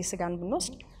ስንል ቀይ ስጋን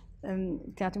ብንወስድ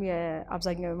ምክንያቱም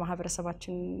የአብዛኛው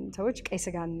ማህበረሰባችን ሰዎች ቀይ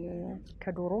ስጋን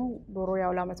ከዶሮም ዶሮ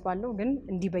ያው ለአመት ባለው ግን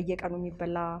እንዲህ በየቀኑ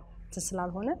የሚበላ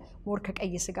ስላልሆነ ሞር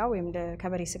ከቀይ ስጋ ወይም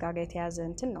ከበሬ ስጋ ጋር የተያዘ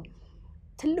እንትን ነው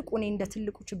ትልቁ እኔ እንደ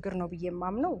ትልቁ ችግር ነው ብዬ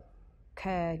የማምነው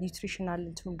ከኒውትሪሽናል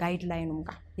እንትኑ ጋይድላይኑም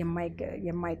ጋር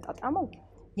የማይጣጣመው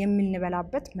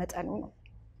የምንበላበት መጠኑ ነው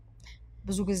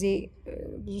ብዙ ጊዜ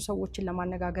ብዙ ሰዎችን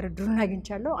ለማነጋገር ድሩን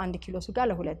አግኝቻለሁ 1 ኪሎ ስጋ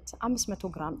ለሁለት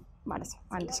 500 ግራም ማለት ነው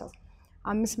አንድ ሰው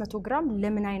 500 ግራም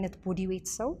ለምን አይነት ቦዲ ዌት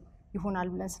ሰው ይሆናል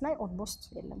ብለን ስናይ ኦልሞስት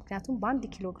የለም ምክንያቱም በ1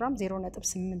 ኪሎ ግራም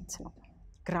 0.8 ነው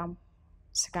ግራም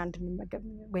ስጋ እንድንመገብ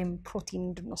ወይም ፕሮቲን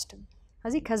እንድንወስድ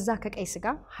ስለዚህ ከዛ ከቀይ ስጋ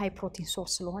ሃይ ፕሮቲን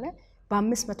ሶርስ ስለሆነ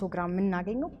በ500 ግራም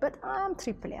የምናገኘው በጣም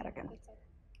ትሪፕል ያደርገናል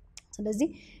ስለዚህ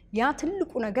ያ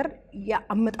ትልቁ ነገር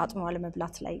ያመጣጥ ነው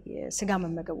አለመብላት ላይ ስጋ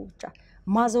መመገቡ ብቻ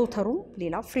ማዘውተሩ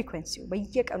ሌላው ፍሪኩዌንሲው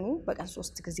በየቀኑ በቀን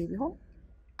 3 ጊዜ ቢሆን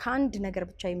ከአንድ ነገር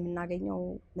ብቻ የምናገኘው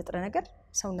ንጥረ ነገር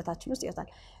ሰውነታችን ውስጥ ይወጣል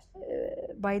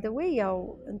ባይ ዘ ዌይ ያው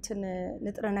እንትን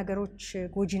ንጥረ ነገሮች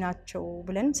ጎጂ ናቸው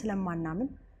ብለን ስለማናምን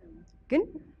ግን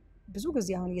ብዙ ጊዜ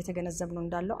አሁን እየተገነዘብነው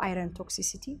እንዳለው አይረን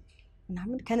ቶክሲሲቲ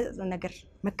እናምን ከንጥረ ነገር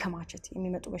መከማቸት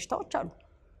የሚመጡ በሽታዎች አሉ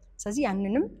ስለዚህ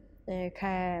ያንንም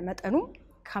ከመጠኑ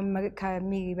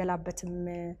ከሚበላበትም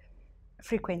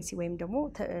ፍሪኩዌንሲ ወይም ደግሞ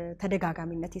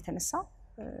ተደጋጋሚነት የተነሳ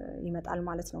ይመጣል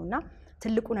ማለት ነውና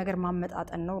ትልቁ ነገር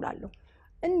ማመጣጠን ነው ላለው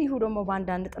እንዲሁ ደግሞ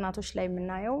በአንዳንድ ጥናቶች ላይ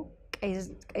የምናየው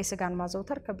ቀይ ስጋን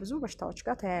ማዘውተር ከብዙ በሽታዎች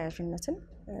ጋር ተያያዥነትን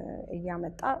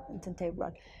እያመጣ እንትን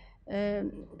ተይብሏል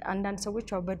አንዳንድ ሰዎች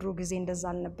ያው በድሮ ጊዜ እንደዛ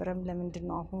አልነበረም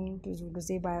ለምንድነው አሁን ብዙ ጊዜ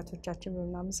ባያቶቻችን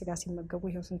በመናምን ስጋ ሲመገቡ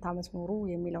ይሄው ስንት አመት ኖሩ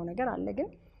የሚለው ነገር አለ ግን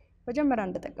በጀመራ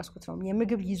እንደተጠቀስኩት ነው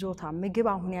የምግብ ይዞታ ምግብ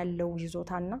አሁን ያለው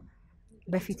ይዞታና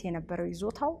በፊት የነበረው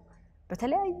ይዞታው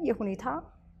በተለያየ ሁኔታ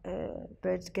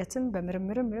በእድገትም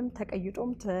በምርምርም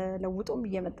ተቀይጦም ተለውጦም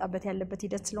እየመጣበት ያለበት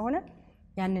ሂደት ስለሆነ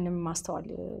ያንንም ማስተዋል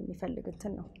የሚፈልግ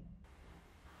እንትን ነው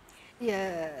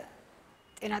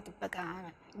የጤና ጥበቃ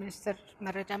ሚኒስቴር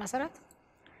መረጃ መሰረት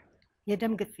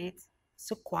የደም ግፊት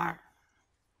ስኳር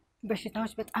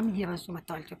በሽታዎች በጣም እየበዙ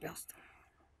መጥተዋል ኢትዮጵያ ውስጥ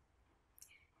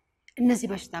እነዚህ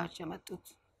በሽታዎች የመጡት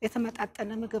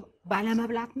የተመጣጠነ ምግብ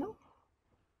ባለመብላት ነው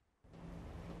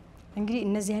እንግዲህ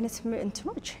እነዚህ አይነት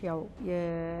እንትኖች ያው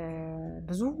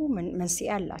ብዙ መንስኤ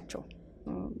አላቸው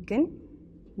ግን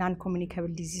ናን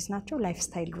ኮሙኒኬብል ዲዚዝ ናቸው ላይፍ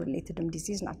ስታይል ሪሌትድም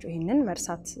ዲዚዝ ናቸው ይሄንን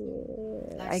መርሳት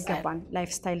አይገባን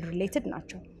ላይፍ ስታይል ሪሌትድ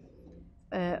ናቸው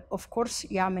ኦፍ ኮርስ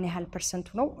ያ ምን ያህል ፐርሰንቱ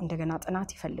ነው እንደገና ጥናት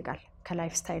ይፈልጋል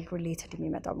ከላይፍ ስታይል ሪሌትድ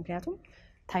የሚመጣው ምክንያቱም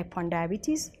ታይፕ 1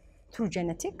 ዳያቢቲስ ትሩ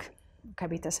ጄኔቲክ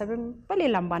ከቤተሰብም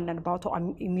በሌላም ባንዳን ባውቶ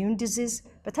ኢሚዩን ዲዚዝ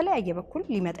በተለያየ በኩል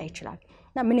ሊመጣ ይችላል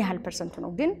እና ምን ያህል ፐርሰንቱ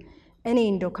ነው ግን እኔ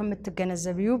እንደው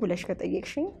ከምትገነዘቢው ብለሽ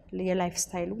ከጠየቅሽኝ የላይፍ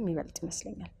ስታይሉ የሚበልጥ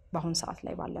ይመስለኛል በአሁን ሰዓት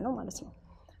ላይ ባለ ነው ማለት ነው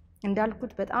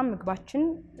እንዳልኩት በጣም ምግባችን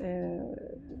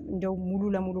እንደው ሙሉ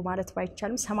ለሙሉ ማለት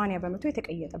ባይቻልም 80%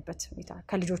 የተቀየጠበት ሁኔታ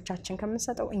ከልጆቻችን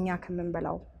ከምንሰጠው እኛ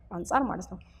ከምንበላው አንፃር ማለት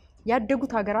ነው።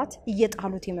 ያደጉት ሀገራት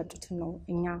እየጣሉት የመጡትን ነው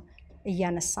እኛ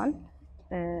እያነሳን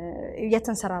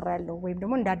እየተንሰራራ ያለው ወይም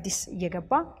ደግሞ እንደ አዲስ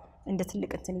እየገባ እንደ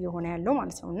ትልቅ እንትን እየሆነ ያለው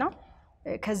ማለት ነውና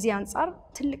ከዚህ አንፃር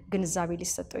ትልቅ ግንዛቤ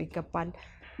ሊሰጠው ይገባል።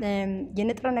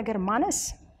 የንጥረ ነገር ማነስ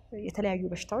የተለያዩ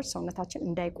በሽታዎች ሰውነታችን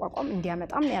እንዳይቋቋም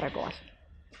እንዲያመጣም ያደርገዋል።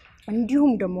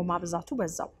 እንዲሁም ደግሞ ማብዛቱ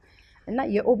በዛው እና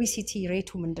የኦቢሲቲ ሬቱ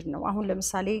ምንድነው? አሁን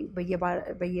ለምሳሌ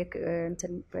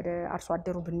እንትን ወደ አርሶ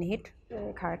አደሩ ብንሄድ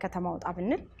ከተማ ወጣ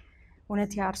ብንል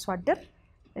እውነት የአርሶ አደር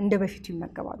እንደ በፊቱ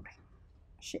ይመገባሉ?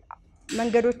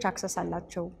 መንገዶች አክሰስ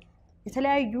አላቸው።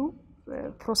 የተለያዩ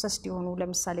ፕሮሰስ ሊሆኑ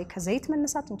ለምሳሌ ከዘይት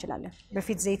መነሳት እንችላለን።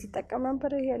 በፊት ዘይት ይጠቀም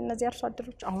ነበር እነዚህ አርሶ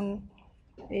አደሮች። አሁን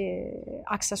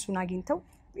አክሰሱን አግኝተው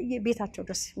ቤታቸው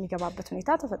ድረስ የሚገባበት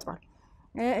ሁኔታ ተፈጥሯል።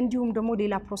 እንዲሁም ደግሞ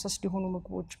ሌላ ፕሮሰስ ሊሆኑ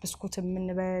ምግቦች ብስኩት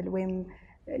የምንበል ወይም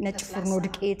ነጭ ፍርኖ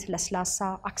ዱቄት ለስላሳ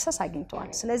አክሰስ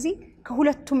አግኝተዋል። ስለዚህ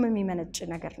ከሁለቱም የሚመነጭ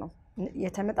ነገር ነው።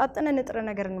 የተመጣጠነ ንጥረ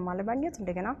ነገርን ማለማግኘት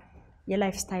እንደገና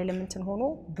የላይፍ ስታይል እንትን ሆኖ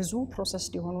ብዙ ፕሮሰስ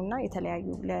ሊሆኑና የተለያዩ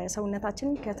ለሰውነታችን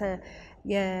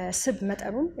የስብ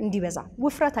መጠኑን እንዲበዛ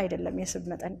ውፍረት አይደለም የስብ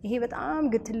መጠን። ይሄ በጣም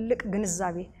ትልቅ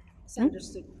ግንዛቤ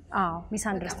ሚስ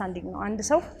አንደርስታንዲንግ ነው። አንድ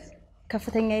ሰው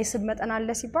ከፍተኛ የስብ መጠን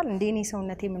አለ ሲባል እንደኔ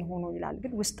ሰውነቴ ምን ሆኖ ይላል።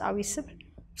 ግን ውስጣዊ ስብ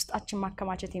ውስጣችን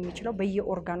ማከማቸት የሚችለው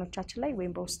በየኦርጋኖቻችን ላይ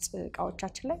ወይም በውስጥ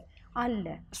እቃዎቻችን ላይ አለ።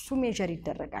 እሱ ሜጀር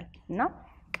ይደረጋል እና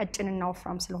ቀጭንና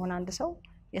ወፍራም ስለሆነ አንድ ሰው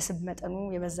የስብ መጠኑ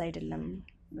የበዛ አይደለም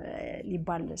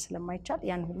ሊባል ስለማይቻል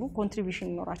ያን ሁሉ ኮንትሪቢዩሽን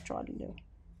ይኖራቸዋል።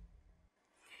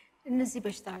 እነዚህ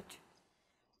በሽታዎች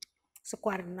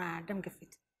ስኳርና ደም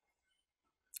ግፊት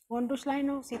ወንዶች ላይ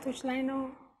ነው ሴቶች ላይ ነው?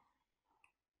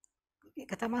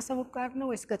 የከተማ ሰው ጋር ነው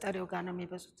ወይስ ገጠሬው ጋር ነው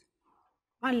የሚበዙት?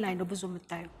 ማን ላይ ነው ብዙ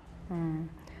የምታየው?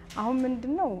 አሁን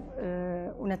ምንድነው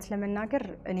እውነት ለመናገር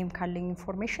እኔም ካለኝ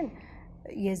ኢንፎርሜሽን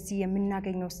የዚህ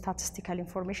የምናገኘው ስታቲስቲካል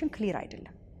ኢንፎርሜሽን ክሊር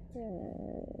አይደለም።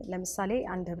 ለምሳሌ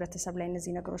አንድ ህብረተሰብ ላይ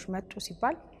እነዚህ ነገሮች መጡ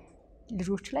ሲባል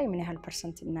ልጆች ላይ ምን ያህል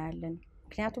ፐርሰንት እናያለን?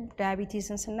 ምክንያቱም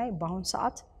ዳያቢቲስን ስናይ በአሁን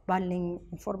ሰዓት ባለኝ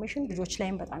ኢንፎርሜሽን ልጆች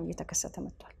ላይም በጣም እየተከሰተ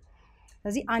መጥቷል።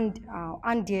 ስለዚህ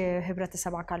አንድ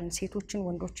የህብረተሰብ አካልን ሴቶችን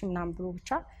ወንዶችን ምናምን ብሎ ብቻ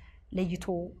ለይቶ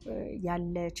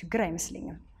ያለ ችግር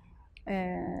አይመስለኝም።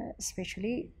 ስፔሻሊ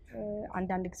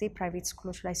አንዳንድ ጊዜ ፕራይቬት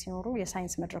ስኩሎች ላይ ሲኖሩ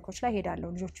የሳይንስ መድረኮች ላይ ሄዳለሁ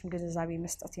ልጆችን ግንዛቤ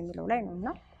መስጠት የሚለው ላይ ነውና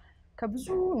ከብዙ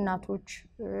እናቶች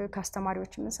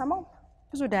ከአስተማሪዎች የምንሰማው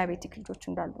ብዙ ዳያቤቲክ ልጆች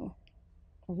እንዳሉ ነው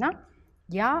እና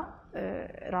ያ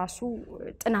ራሱ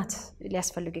ጥናት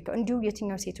ሊያስፈልግ ይገባል። እንዲሁ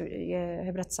የትኛው ሴት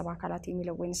የህብረተሰብ አካላት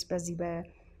የሚለው ወይንስ በዚህ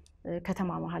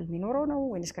በከተማ መሃል የሚኖረው ነው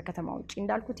ወይንስ ከከተማ ውጪ?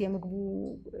 እንዳልኩት የምግቡ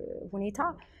ሁኔታ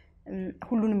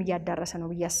ሁሉንም እያዳረሰ ነው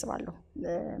ብዬ አስባለሁ።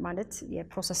 ማለት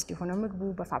የፕሮሰስ የሆነ ምግቡ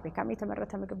በፋብሪካም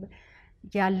የተመረተ ምግብ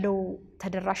ያለው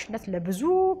ተደራሽነት ለብዙ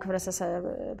ህብረተሰብ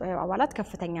አባላት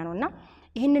ከፍተኛ ነውና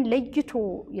ይሄንን ለይቶ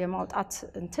የማውጣት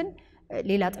እንትን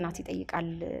ሌላ ጥናት ይጠይቃል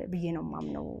ብዬ ነው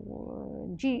ማምነው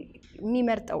እንጂ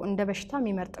የሚመርጠው እንደ በሽታ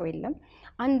የሚመርጠው የለም።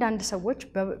 አንዳንድ ሰዎች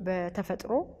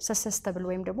በተፈጥሮ ሰሰስተብል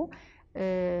ወይም ደግሞ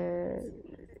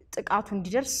ጥቃቱ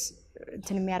እንዲደርስ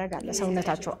እንትን የሚያረጋለ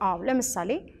ሰውነታቸው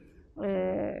ለምሳሌ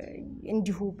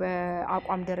እንዲሁ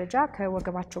በአቋም ደረጃ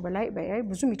ከወገባቸው በላይ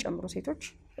ብዙ የሚጨምሩ ሴቶች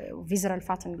ቪዘራል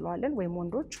ፋት እንለዋለን ወይም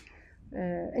ወንዶች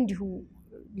እንዲሁ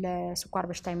ለስኳር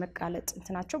በሽታ መጋለጥ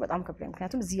እንትናቸው በጣም ከፍተኛ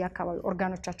ምክንያቱም እዚህ አካባቢ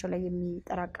ኦርጋኖቻቸው ላይ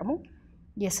የሚጠራቀሙ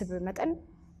የስብ መጠን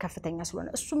ከፍተኛ ስለሆነ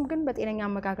እሱም ግን በጤነኛ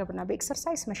አመጋገብና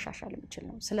በኤክሰርሳይዝ መሻሻል የሚችል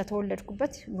ነው።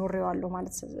 ስለተወለድኩበት ኖሬዋለሁ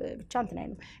ማለት ብቻ እንትን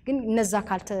አይደለም። ግን እነዛ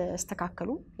ካልተስተካከሉ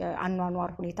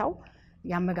የአኗኗር ሁኔታው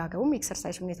ያመጋገቡም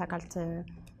ኤክሰርሳይዝ ሁኔታ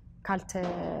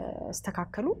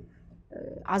ካልተስተካከሉ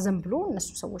አዘን ብሎ እነሱ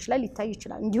ሰዎች ላይ ሊታይ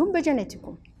ይችላል። እንዲሁም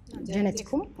በጄኔቲኩም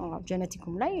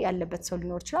ላይ ያለበት ሰው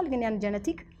ሊኖር ይችላል። ግን ያን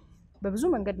ጄኔቲክ በብዙ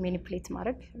መንገድ ማኒፑሌት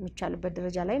ማድረግ የሚቻልበት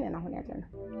ደረጃ ላይ ነን አሁን ያለነው።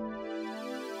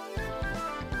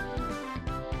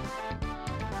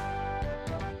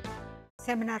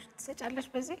 ሴሚናር ትሰጫለሽ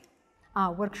በዚህ?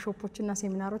 ወርክሾፖችና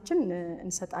ሴሚናሮችን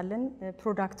እንሰጣለን።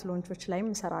 ፕሮዳክት ሎንቾች ላይም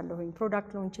እንሰራለሁኝ።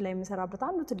 ፕሮዳክት ሎንች ላይ የምሰራበት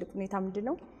አንዱ ትልቅ ሁኔታ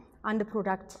ምንድነው አንድ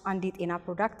ፕሮዳክት አንድ የጤና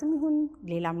ፕሮዳክትም ይሁን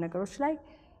ሌላም ነገሮች ላይ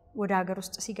ወደ ሀገር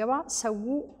ውስጥ ሲገባ ሰው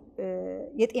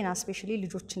የጤና ስፔሻሊ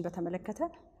ልጆችን በተመለከተ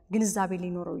ግንዛቤ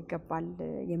ሊኖረው ይገባል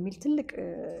የሚል ትልቅ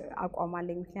አቋም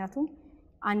አለኝ። ምክንያቱም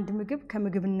አንድ ምግብ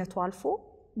ከምግብነቱ አልፎ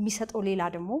የሚሰጠው ሌላ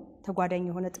ደግሞ ተጓዳኝ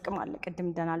የሆነ ጥቅም አለ። ቅድም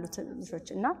እንደናሉት ልጆች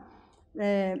እና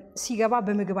ሲገባ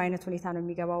በምግብ አይነት ሁኔታ ነው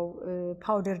የሚገባው።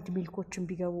 ፓውደርድ ሚልኮችን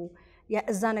ቢገቡ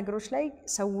እዛ ነገሮች ላይ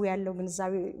ሰው ያለው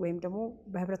ግንዛቤ ወይም ደግሞ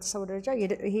በህብረተሰቡ ደረጃ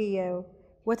ይሄ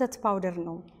የወተት ፓውደር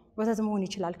ነው ወተት መሆን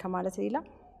ይችላል ከማለት ሌላ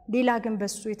ሌላ ግን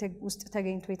በሱ ውስጥ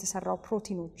ተገኝቶ የተሰራው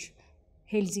ፕሮቲኖች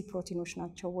ሄልዚ ፕሮቲኖች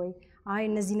ናቸው ወይ አይ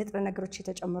እነዚህ ንጥረ ነገሮች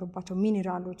የተጨመሩባቸው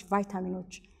ሚኒራሎች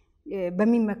ቫይታሚኖች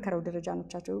በሚመከረው ደረጃ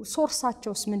ናቸው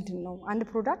ሶርሳቸውስ ምንድነው አንድ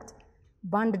ፕሮዳክት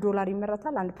 $1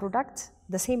 ይመረታል አንድ ፕሮዳክት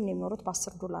the same ነው የሚኖሩት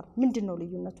 $10 ምንድነው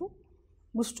ልዩነቱ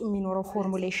ውስጡ የሚኖረው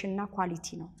ፎርሙሌሽን እና ኳሊቲ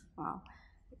ነው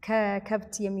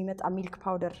ከከብት የሚመጣ ሚልክ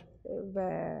ፓውደር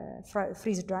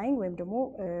በፍሪዝ ድራይንግ ወይም ደግሞ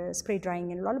ስፕሬይ ድራይንግ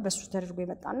እንላለን በሱ ተደርጎ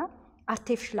የመጣና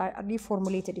artificially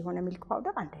formulated የሆነ ሚልክ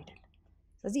ፓውደር አንድ አይደለም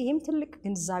ስለዚህ ይሄም ትልቅ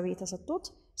ግንዛቤ ተሰጥቶት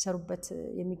ሰሩበት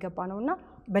የሚገባ ነውና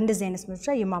በእንደዚህ አይነት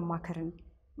ምርጫ የማማከርን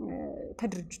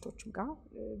ከድርጅቶችም ጋር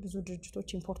ብዙ ድርጅቶች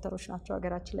ኢምፖርተሮች ናቸው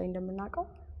ሀገራችን ላይ እንደምናውቀው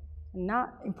እና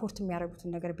ኢምፖርት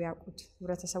የሚያደርጉትን ነገር ቢያውቁት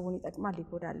ህብረተሰቡን ይጠቅማል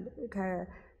ይጎዳል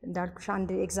እንዳልኩሽ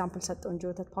አንድ ኤግዛምፕል ሰጠው እንጂ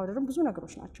ወተት ፓውደርም ብዙ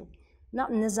ነገሮች ናቸው እና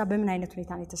እነዛ በምን አይነት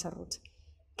ሁኔታ ነው የተሰሩት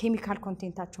ኬሚካል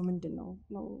ኮንቴንታቸው ምንድነው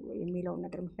ነው የሚለው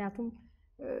ነገር ምክንያቱም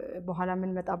በኋላ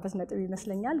ምን መጣበት ነጥብ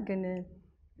ይመስለኛል ግን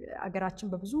አገራችን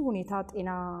በብዙ ሁኔታ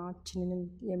ጤናችንን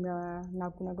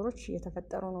የሚያናጉ ነገሮች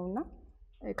እየተፈጠሩ ነውና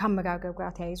ከአመጋገብ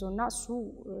ጋር ተያይዞና እሱ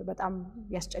በጣም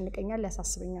ያስጨንቀኛል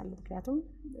ያሳስበኛል ምክንያቱም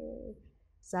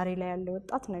ዛሬ ላይ ያለ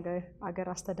ወጣት ነገ አገር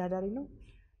አስተዳዳሪ ነው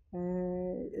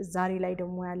ዛሬ ላይ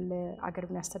ደግሞ ያለ አገር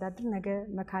የሚያስተዳድር ነገ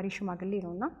መካሪ ሽማግሌ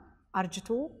ነውና አርጅቶ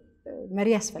መሪ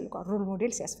ያስፈልጋል ሮል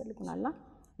ሞዴልስ ያስፈልጉናልና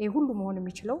ይሄ ሁሉ መሆን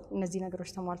የሚችለው እነዚህ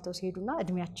ነገሮች ተሟልተው ሲሄዱና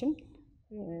እድሜያችን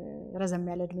ረዘም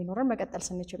ያለ እድሜ ኖረን መቀጠል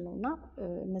ስንችል ነውና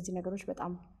እነዚህ ነገሮች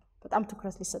በጣም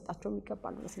ትኩረት ሊሰጣቸው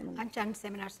ይገባል ማለት ነው አንቺ አንድ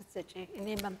ሴሚናር ስትሰጪ እኔ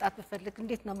መምጣት በፈልግ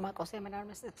እንዴት ነው ማቀው ሴሚናር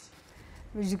መስጠት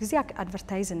ብዙ ጊዜ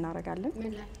አድቨርታይዝ እናረጋለን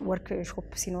ወርክ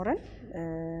ሾፕ ሲኖረን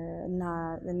እና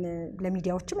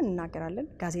ለሚዲያዎችም እንናገራለን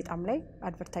ጋዜጣም ላይ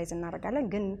አድቨርታይዝ እናረጋለን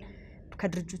ግን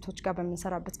ከድርጅቶች ጋር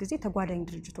በመንሰራበት ጊዜ ተጓዳኝ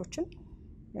ድርጅቶችን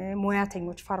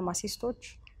ሙያተኞች ፋርማሲስቶች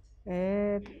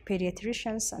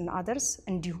ፔዲያትሪሽንስ and others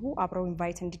እንዲሁ አብረው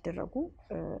ኢንቫይት እንዲደረጉ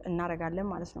እናረጋለን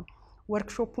ማለት ነው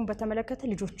ወርክሾፑን በተመለከተ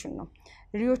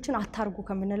ልጆችን አታርጉ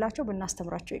ከምንላቸው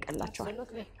በእናስተምራቸው ይቀላቸዋል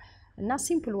እና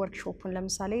ሲምፕል ወርክሾፑን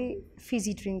ለምሳሌ ፊዚ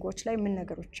ድሪንጎች ላይ ምን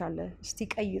ነገሮች አለ እስቲ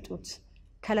ቀይጡት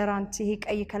ከለራንት ይሄ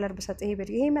ቀይ ከለር በሰጠ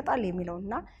ይሄ ይመጣል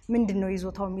የሚለውና ምንድነው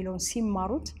ይዞታው የሚለውን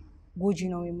ሲማሩት ጎጂ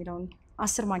ነው የሚለውን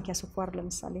 10 ማንኪያ ስኳር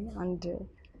ለምሳሌ አንድ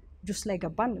ጁስ ላይ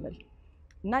ገባ እንበል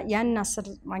እና ያን 10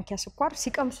 ማንኪያ ስኳር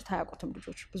ሲቀምሱት አያውቁትም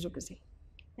ልጆች ብዙ ጊዜ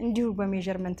እንዲሁ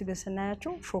በሜዠርመንት ግን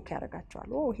ስናያቸው ሾክ ያደርጋቸዋል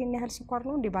ይሄን ያህል ስኳር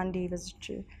ነው እንዴ ባንዴ በዚች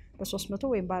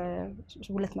በ300 ወይ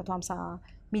በ250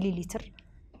 ሚሊ ሊትር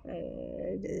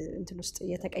እንትን ውስጥ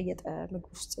የተቀየጠ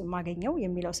ምግብ ውስጥ ማገኘው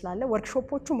የሚለው ስላለ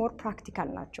ወርክሾፖቹ ሞር ፕራክቲካል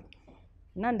ናቸው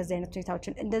እና እንደዚህ አይነት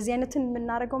ሁኔታዎችን እንደዚህ አይነትን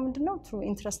የምናደርገው ምንድነው ትሩ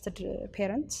ኢንትረስትድ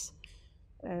ፔረንትስ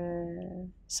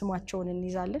ስሟቸውን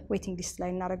እንይዛለን ዌቲንግ ሊስት ላይ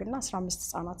እናረግና 15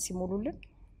 ህጻናት ሲሞሉልን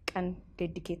ቀን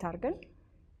ዴዲኬት አድርገን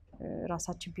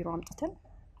ራሳችን ቢሮ አምጥተን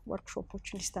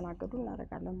ወርክሾፖችን ሊስተናገዱ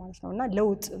እናረጋለን ማለት ነውና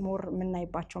ለውጥ ሞር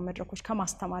የምናይባቸው መድረኮች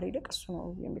ከማስተማር ይልቅ እሱ ነው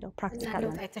የሚለው ፕራክቲካል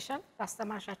ነው አይተሻል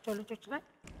አስተማርሻቸው ልጆች ላይ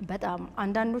በጣም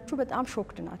አንዳንዶቹ በጣም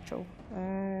ሾክድ ናቸው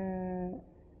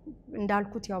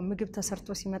እንዳልኩት ያው ምግብ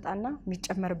ተሰርቶ ሲመጣና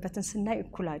የሚጨመርበትን ስናይ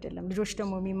እኩል አይደለም ልጆች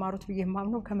ደግሞ የሚማሩት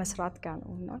በየማምነው ከመስራት ጋር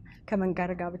ነውና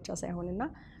ከመንጋር ጋር ብቻ ሳይሆንና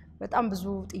በጣም ብዙ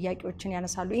ጥያቄዎችን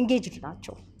ያነሳሉ ኢንጌጅድ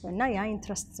ናቸው እና ያ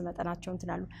ኢንትረስት መጠናቸው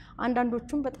እንትናሉ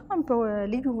አንዳንዶቹም በጣም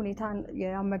በልዩ ሁኔታ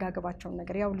ያመጋገባቸው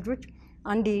ነገር ያው ልጆች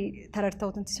አንዴ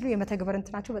ተረድተውት እንት ሲሉ የመተግበር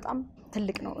እንትናቸው በጣም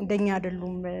ትልቅ ነው እንደኛ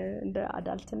አይደሉም እንደ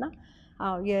አዳልትና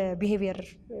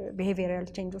የቢሄቪየራል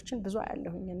ቼንጆችን ብዙ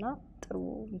አያለሁኝና ጥሩ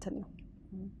እንትን ነው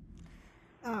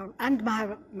አንድ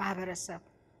ማህበረሰብ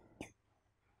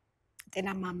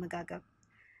ጤናማ አመጋገብ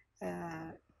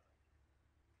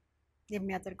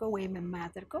የሚያደርገው ወይም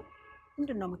የማያደርገው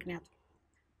ምንድነው ምክንያቱ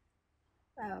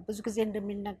ብዙ ጊዜ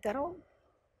እንደሚነገረው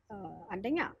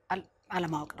አንደኛ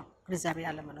አለማወቅ ነው ግንዛቤ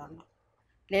ያለመኖር ነው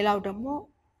ሌላው ደግሞ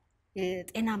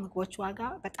የጤና ምግቦች ዋጋ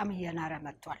በጣም እየናረ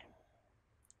መጥቷል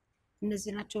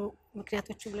እነዚህ ናቸው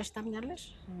ምክንያቶቹ ብለሽ ታምኛለሽ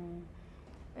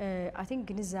I think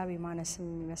ግንዛቤ ማነስም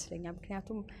ይመስለኛል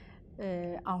ምክንያቱም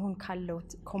አሁን ካለው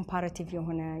ኮምፓራቲቭ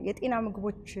የሆነ የጤና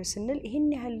ምግቦች ስንል ይሄን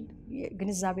ያህል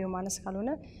ግንዛቤው ማነስ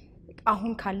ካልሆነ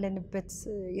አሁን ካለንበት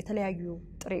የተለያዩ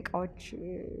ጥሬ ዕቃዎች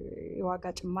የዋጋ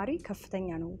ጭማሪ ከፍተኛ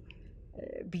ነው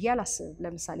ቢያላስ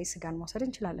ለምሳሌ ስጋን መውሰድ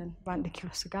እንችላለን በ1 ኪሎ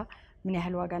ስጋ ምን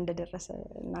ያህል ዋጋ እንደደረሰ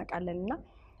እናቃለንና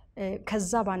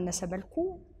ከዛ ባነሰ መልኩ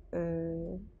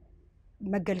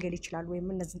መገልገል ይችላል ወይም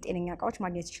እነዚህ ጤነኛ ዕቃዎች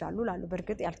ማግኘት ይችላሉ ላሉ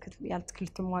በርግጥ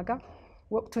ያልትክልትም ዋጋ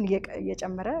ወቅቱን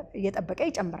እየጨመረ እየጠበቀ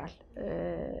ይጨምራል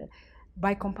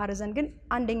ባይ ኮምፓሪዘን ግን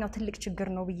አንደኛው ትልቅ ችግር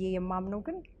ነው ብዬ የማምነው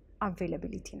ግን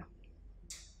አቬይላቢሊቲ ነው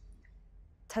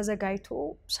ተዘጋይቶ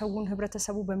ሰውን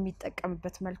ህብረተሰቡ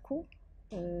በሚጠቀምበት መልኩ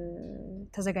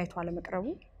ተዘጋይቶ አለመቅረቡ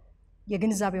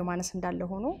የግንዛቤው ማነስ እንዳለ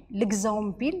ሆኖ ልግዛውም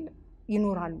ቢል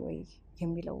ይኖራል ወይ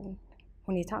የሚለው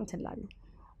ሁኔታ እንትላሉ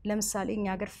ለምሳሌ እኛ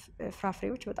ሀገር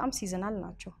ፍራፍሬዎች በጣም ሲዝናል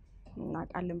ናቸው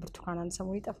እናቃለን ብርቱካን አንድ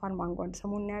ሰሞን ይጠፋል ማንጎ አንድ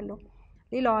ሰሞን ነው ያለው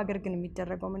ሌላው ሀገር ግን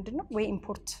የሚደረገው ምንድነው ወይ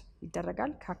ኢምፖርት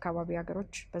ይደረጋል ከአካባቢ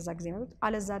ሀገሮች በዛ ጊዜ ነው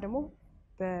አለዛ ደግሞ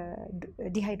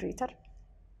በዲሃይድሬተር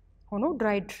ሆኖ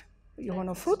ድራይድ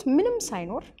የሆነው ፍሩት ምንም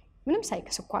ሳይኖር ምንም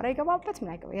ሳይከስኳር አይገባበት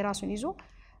ምን አይገባ የራሱን ይዞ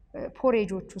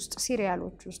ፖሬጆች ውስጥ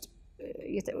ሲሪያሎች ውስጥ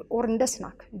ኦር እንደ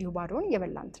ስናክ እንዲሁ ባዶን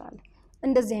እየበላን እንጥራለን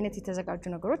እንደዚህ አይነት የተዘጋጁ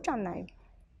ነገሮች አናይም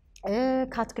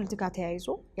ከአትክልት ጋር ተያይዞ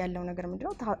ያለው ነገር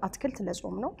ምንድነው አትክልት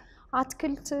ለጾም ነው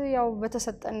አትክልት ያው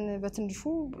በተሰጠን በትንሹ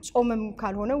ጾምም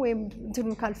ካልሆነ ወይም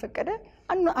እንትኑ ካልፈቀደ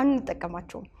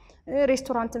አንጠቀማቸውም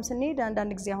ሬስቶራንትም ስንሄድ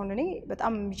አንዳንድ ጊዜ አሁን እኔ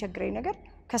በጣም የሚቸግረኝ ነገር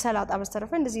ከሰላጣ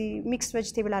በስተረፈ እንደዚህ ሚክስ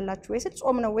ቬጂቴብል አላችሁ ወይስ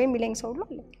ጾም ነው ወይ የሚለኝ ሰው ሁሉ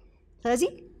አለ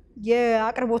ስለዚህ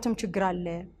የአቅርቦትም ችግር አለ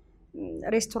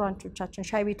ሬስቶራንቶቻችን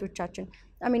ሻይ ቤቶቻችን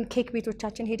አሚን ኬክ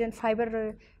ቤቶቻችን ሄደን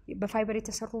በፋይበር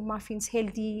የተሰሩ ማፊንስ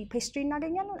ሄልዲ ፔስትሪ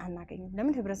እናገኛለን አናገኝም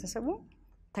ለምን ህብረተሰቡ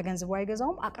ተገንዝቦ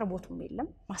አይገዛውም አቅርቦቱም የለም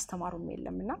ማስተማሩም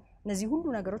የለምና እነዚህ ሁሉ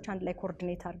ነገሮች አንድ ላይ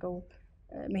ኮኦርዲኔት አድርገው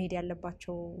መሄድ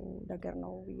ያለባቸው ነገር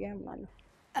ነው ብዬአምናለሁ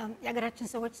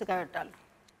የሀገራችን ሰዎች ስጋ ይወዳሉ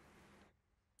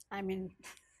አሚን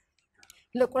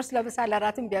ለቁርስ ለምሳ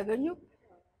ለራትም ቢያገኙ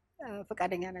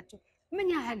ፈቃደኛ ናቸው ምን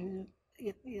ያህል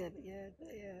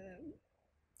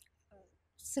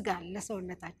ስጋ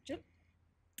ለሰውነታችን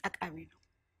ጠቃሚ ነው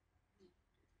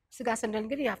ስጋ ስንል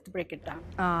እንግዲህ you have to break it down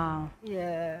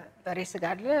የበሬ ስጋ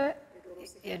አለ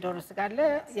የዶሮ ስጋ አለ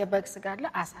የበግ ስጋ አለ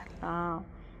አሳ አለ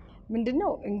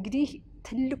ምንድነው እንግዲህ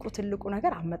ትልቁ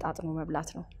ነገር አመጣጥ ነው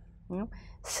መብላት ነው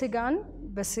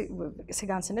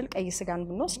ስጋን ስንል ቀይ ስጋን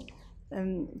ብንወስድ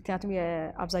ምክንያቱም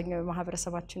የአብዛኛው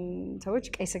ማህበረሰባችን ሰዎች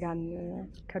ቀይ ስጋን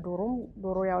ከዶሮም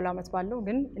ዶሮ ያው ለአመት ባለው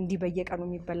ግን እንዲ በየቀኑ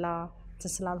የሚበላ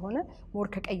ስላልሆነ ሞር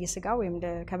ከቀይ ስጋ ወይም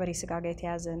ከበሬ ስጋ ጋር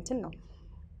የተያዘ እንትን ነው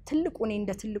ትልቁ እኔ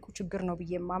እንደ ትልቁ ችግር ነው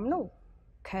በየማምነው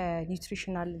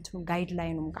ከኒውትሪሽናል እንትኑ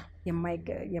ጋይድላይኑም ጋር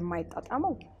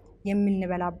የማይጣጣመው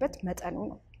የምንበላበት መጠኑ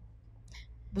ነው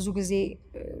ብዙ ጊዜ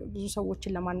ብዙ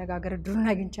ሰዎችን ለማነጋገር ድሩን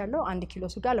አግኝቻለሁ 1 ኪሎ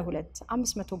ስጋ ለሁለት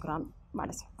 500 ግራም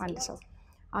ማለት ነው አንድ ሰው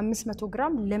 500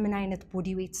 ግራም ለምን አይነት ቦዲ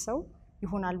ዌት ሰው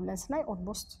ይሆናል ብለን ስናይ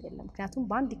ኦልሞስት የለም ምክንያቱም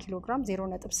በ1 ኪሎ ግራም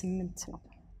 0.8 ነው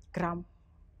ግራም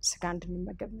ስጋ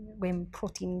እንድንመገብ ወይም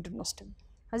ፕሮቲን እንድንወስድ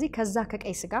ስለዚህ ከዛ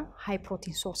ከቀይ ስጋ ሃይ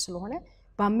ፕሮቲን ሶርስ ስለሆነ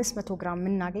በ500 ግራም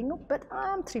የምናገኘው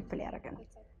በጣም ትሪፕል ያደርገናል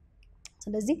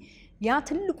ስለዚህ ያ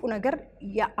ትልቁ ነገር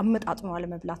ያመጣጥኑ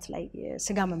አለመብላት ላይ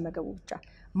ስጋ መመገቡ ብቻ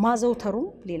ማዘውተሩም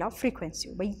ሌላ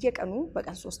ፍሪኩዌንሲው በየቀኑ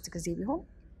በቀን 3 ጊዜ ቢሆን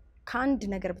ከአንድ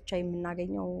ነገር ብቻ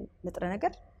የምናገኘው ንጥረ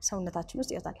ነገር ሰውነታችን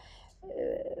ውስጥ ይወጣል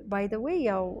ባይ ዘ ዌይ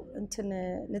ያው እንትን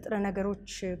ንጥረ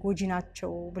ነገሮች ጎጂ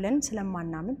ናቸው ብለን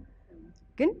ስለማናምን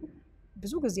ግን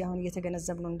ብዙ ጊዜ አሁን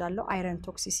እየተገነዘብነው እንዳለው አይረን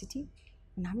ቶክሲሲቲ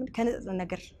እናምን ከንጥረ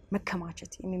ነገር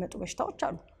መከማቸት የሚመጡ በሽታዎች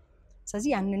አሉ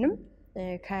ስለዚህ ያንንም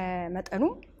ከመጠኑ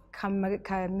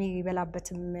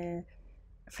ከሚበላበትም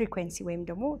ፍሪኩዌንሲ ወይም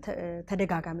ደግሞ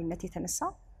ተደጋጋሚነት የተነሳ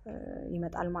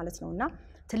ይመጣል ማለት ነውና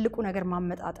ትልቁ ነገር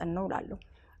ማመጣጠን ነው ላለው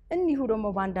እንዲሁ ደግሞ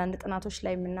በአንዳንድ ጥናቶች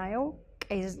ላይ የምናየው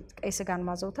ቀይ ስጋን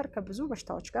ማዘውተር ከብዙ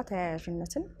በሽታዎች ጋር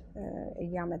ተያያዥነትን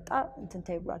እያመጣ እንትን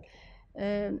ተይብሏል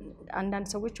አንዳንድ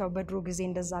ሰዎች ያው በድሮ ጊዜ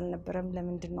እንደዛ አልነበረም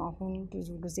ለምንድነው አሁን ብዙ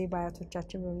ጊዜ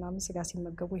ባያቶቻችን ምናምን ስጋ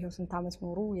ሲመገቡ ይሄው ስንት አመት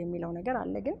ኖሩ የሚለው ነገር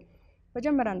አለ ግን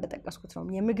መጀመሪያ እንደተጠቀስኩት ነው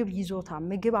የምግብ ይዞታ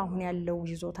ምግብ አሁን ያለው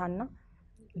ይዞታና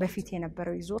በፊት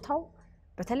የነበረው ይዞታው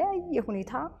በተለያየ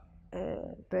ሁኔታ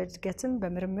በእድገትም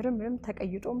በምርምርም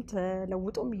ተቀይጦም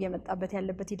ተለውጦም እየመጣበት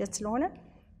ያለበት ሂደት ስለሆነ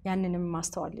ያንንም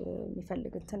ማስተዋል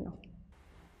የሚፈልግ እንትን ነው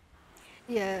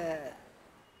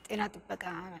የጤና ጥበቃ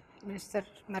ሚኒስቴር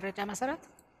መረጃ መሰረት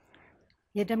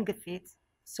የደም ግፊት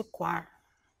ስኳር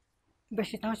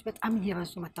በሽታዎች በጣም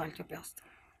እየበዙ መጥተዋል ኢትዮጵያ ውስጥ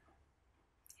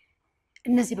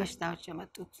እነዚህ በሽታዎች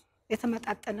የመጡት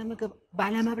የተመጣጠነ ምግብ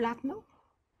ባለመብላት ነው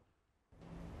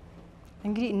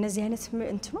እንግዲህ እነዚህ አይነት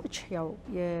እንትኖች ያው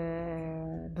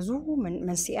ብዙ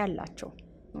መንስኤ አላቸው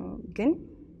ግን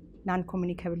ናን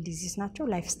ኮሙኒኬብል ዲዚዝ ናቸው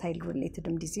ላይፍ ስታይል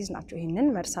ሪሌትድም ዲዚዝ ናቸው ይሄንን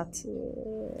መርሳት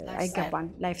አይገባን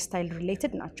ላይፍ ስታይል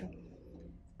ሪሌትድ ናቸው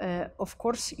ኦፍ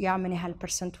ኮርስ ያ ምን ያህል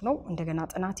ፐርሰንቱ ነው እንደገና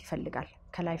ጥናት ይፈልጋል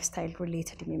ከላይፍ ስታይል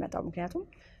ሪሌትድ የሚመጣው ምክንያቱም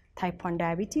ታይፕ 1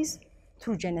 ዳያቢቲስ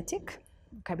ትሩ ጄኔቲክ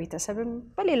ከቤተሰብም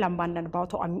በሌላም ባንዳን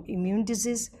ባውቶ ኢሚዩን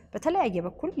ዲዚዝ በተለያየ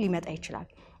በኩል ሊመጣ ይችላል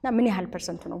እና ምን ያህል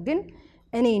ፐርሰንቱ ነው ግን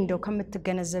እኔ እንደው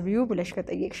ከምትገነዘቢው ብለሽ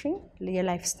ከጠየቅሽኝ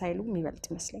የላይፍ ስታይሉ የሚበልጥ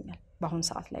ይመስለኛል በአሁን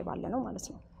ሰዓት ላይ ባለ ነው ማለት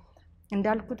ነው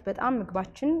እንዳልኩት በጣም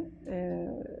ምግባችን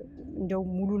እንደው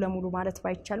ሙሉ ለሙሉ ማለት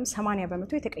ባይቻልም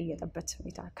 80% የተቀየጠበት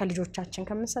ሁኔታ ከልጆቻችን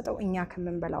ከምንሰጠው እኛ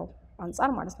ከምንበላው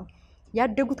አንፃር ማለት ነው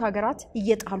ያደጉት ሀገራት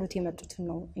እየጣሉት የመጡት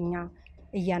ነው እኛ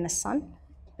እያነሳን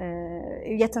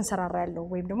እየተንሰራራ ያለው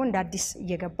ወይም ደግሞ እንደ አዲስ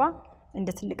እየገባ እንደ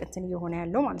ትልቅ እንትን እየሆነ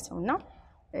ያለው ማለት ነውና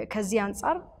ከዚህ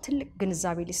አንፃር ትልቅ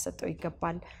ግንዛቤ ሊሰጠው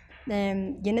ይገባል።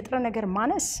 የንጥረ ነገር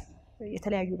ማነስ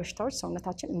የተለያዩ በሽታዎች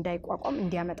ሰውነታችን እንዳይቋቋም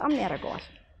እንዲያመጣም ያደርገዋል።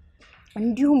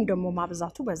 እንዲሁም ደግሞ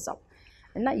ማብዛቱ በዛው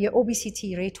እና የኦቢሲቲ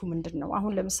ሬቱ ምንድነው?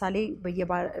 አሁን ለምሳሌ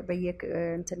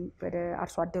እንትን ወደ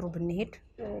አርሶ አደሩ ብንሄድ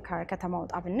ከተማ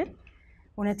ወጣ ብንል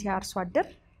እውነት የአርሶ አደር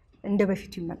እንደ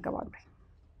በፊቱ ይመገባሉ?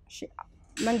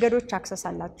 መንገዶች አክሰስ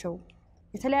አላቸው።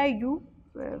 የተለያዩ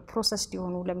ፕሮሰስ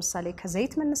ሊሆኑ ለምሳሌ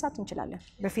ከዘይት መነሳት እንችላለን።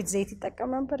 በፊት ዘይት ይጠቀሙ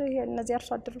ነበር እነዚህ አርሶ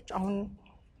አደሮች። አሁን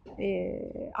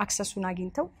አክሰሱን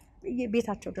አግኝተው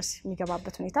ቤታቸው ድረስ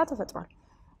የሚገባበት ሁኔታ ተፈጥሯል።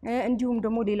 እንዲሁም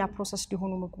ደግሞ ሌላ ፕሮሰስ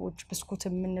ሊሆኑ ምግቦች ብስኩት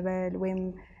የምንበል ወይም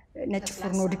ነጭ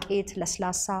ፍርኖ ዱቄት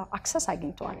ለስላሳ አክሰስ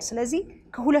አግኝተዋል። ስለዚህ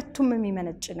ከሁለቱም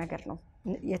የሚመነጭ ነገር ነው።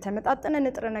 የተመጣጠነ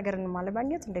ንጥረ ነገርን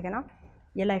ማለማግኘት እንደገና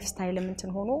የላይፍ ስታይል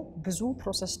እንትን ሆኖ ብዙ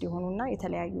ፕሮሰስ ሊሆኑና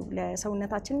የተለያዩ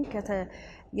ለሰውነታችን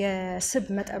የስብ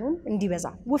መጠኑን እንዲበዛ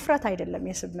ውፍረት አይደለም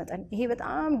የስብ መጠን። ይሄ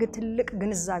በጣም ትልቅ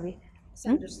ግንዛቤ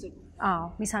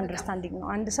ሚስ አንደርስታንዲንግ ነው።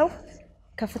 አንድ ሰው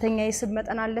ከፍተኛ የስብ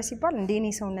መጠን አለ ሲባል እንደኔ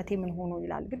ሰውነቴ ምን ሆኖ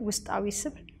ይላል። ግን ውስጣዊ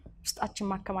ስብ ውስጣችን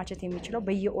ማከማቸት የሚችለው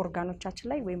በየኦርጋኖቻችን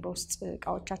ላይ ወይም በውስጥ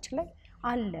እቃዎቻችን ላይ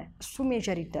አለ። እሱ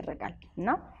ሜጀር ይደረጋል እና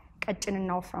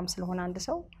ቀጭንና ወፍራም ስለሆነ አንድ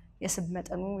ሰው የስብ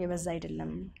መጠኑ የበዛ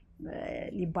አይደለም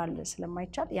ሊባል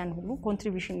ስለማይቻል ያን ሁሉ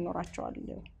ኮንትሪቢዩሽን ይኖራቸዋል።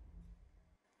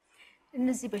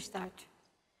 እነዚህ በሽታዎች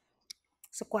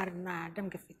ስኳርና ደም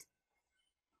ግፊት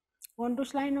ወንዶች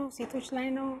ላይ ነው ሴቶች ላይ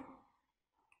ነው?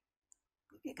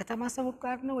 ከተማ ሰው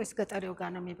ጋር ነው ወይስ ገጠሪው ጋር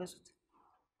ነው የሚበዙት?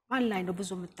 ማን ላይ ነው ብዙ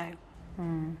የምታዩ?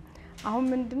 አሁን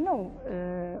ምንድነው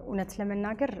እውነት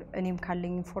ለመናገር እኔም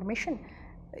ካለኝ ኢንፎርሜሽን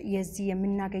የዚህ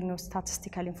የምናገኘው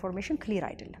ስታቲስቲካል ኢንፎርሜሽን ክሊር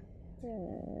አይደለም።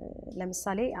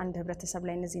 ለምሳሌ አንድ ህብረተሰብ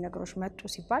ላይ እነዚህ ነገሮች መጡ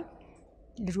ሲባል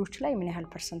ልጆች ላይ ምን ያህል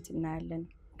ፐርሰንት እናያለን?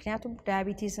 ምክንያቱም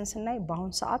ዳያቢቲስን ስናይ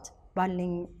በአሁን ሰዓት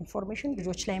ባለኝ ኢንፎርሜሽን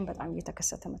ልጆች ላይም በጣም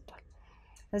እየተከሰተ መጥቷል።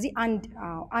 ስለዚህ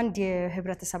አንድ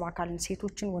የህብረተሰብ አካልን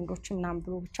ሴቶችን ወንዶችን ምናምን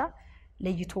ብሎ ብቻ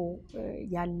ለይቶ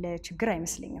ያለ ችግር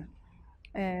አይመስለኝም።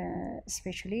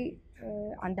 ስፔሻሊ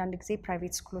አንዳንድ ጊዜ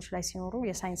ፕራይቬት ስኩሎች ላይ ሲኖሩ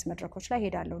የሳይንስ መድረኮች ላይ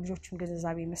ሄዳለሁ ልጆችን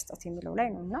ግንዛቤ መስጠት የሚለው ላይ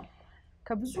ነውና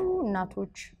ከብዙ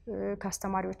እናቶች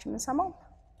ከአስተማሪዎች የምንሰማው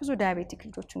ብዙ ዳያቤቲክ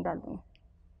ልጆች እንዳሉ ነው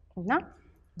እና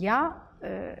ያ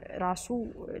ራሱ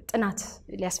ጥናት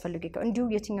ሊያስፈልግ ይገባል። እንዲሁ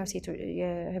የትኛው ሴት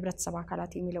የህብረተሰብ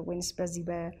አካላት የሚለው ወይስ በዚህ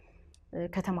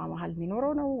በከተማ መሃል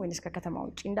የሚኖረው ነው ወይስ ከከተማ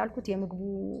ውጪ? እንዳልኩት የምግቡ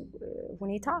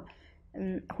ሁኔታ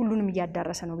ሁሉንም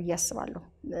እያዳረሰ ነው ብዬ አስባለሁ።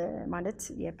 ማለት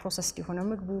የፕሮሰስ የሆነ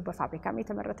ምግቡ በፋብሪካም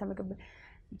የተመረተ ምግብ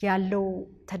ያለው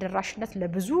ተደራሽነት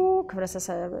ለብዙ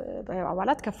ህብረተሰብ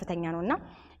አባላት ከፍተኛ ነውና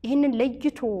ይሄንን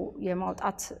ለይቶ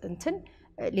የማውጣት እንትን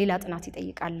ሌላ ጥናት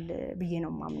ይጠይቃል ብዬ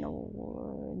ነው ማምነው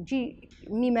እንጂ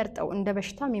የሚመርጠው እንደ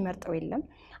በሽታ የሚመርጠው የለም።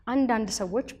 አንዳንድ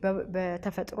ሰዎች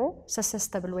በተፈጥሮ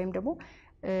ሰሰስተብል ወይም ደግሞ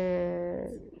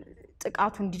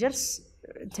ጥቃቱ እንዲደርስ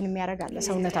እንትን የሚያደርጋለ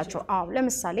ሰውነታቸው።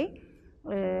 ለምሳሌ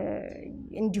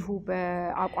እንዲሁ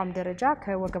በአቋም ደረጃ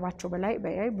ከወገባቸው በላይ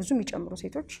ብዙ የሚጨምሩ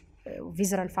ሴቶች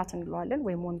ቪዘራል ፋት እንለዋለን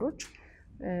ወይም ወንዶች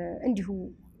እንዲሁ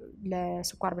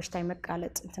ለስኳር በሽታ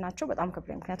የመጋለጥ እንትናቸው በጣም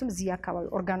ከፍተኛ ምክንያቱም እዚህ አካባቢ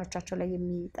ኦርጋኖቻቸው ላይ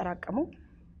የሚጠራቀሙ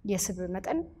የስብ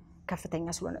መጠን ከፍተኛ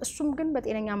ስለሆነ እሱም ግን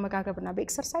በጤነኛ አመጋገብና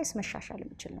በኤክሰርሳይዝ መሻሻል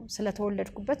የሚችል ነው።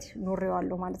 ስለተወለድኩበት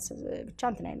ኖሬዋለሁ ማለት ብቻ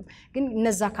እንትን አይደለም። ግን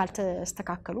እነዛ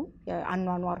ካልተስተካከሉ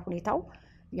የአኗኗር ሁኔታው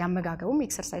ያመጋገቡም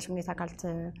ኤክሰርሳይዝ ሁኔታ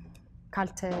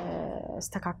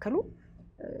ካልተስተካከሉ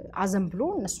አዘን ብሎ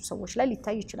እነሱ ሰዎች ላይ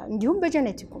ሊታይ ይችላል። እንዲሁም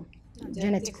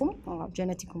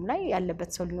በጄኔቲኩም ላይ ያለበት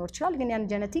ሰው ሊኖር ይችላል። ግን ያን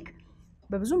ጄኔቲክ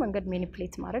በብዙ መንገድ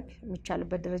ማኒፑሌት ማድረግ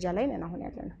የሚቻልበት ደረጃ ላይ ነን አሁን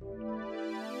ያለነው።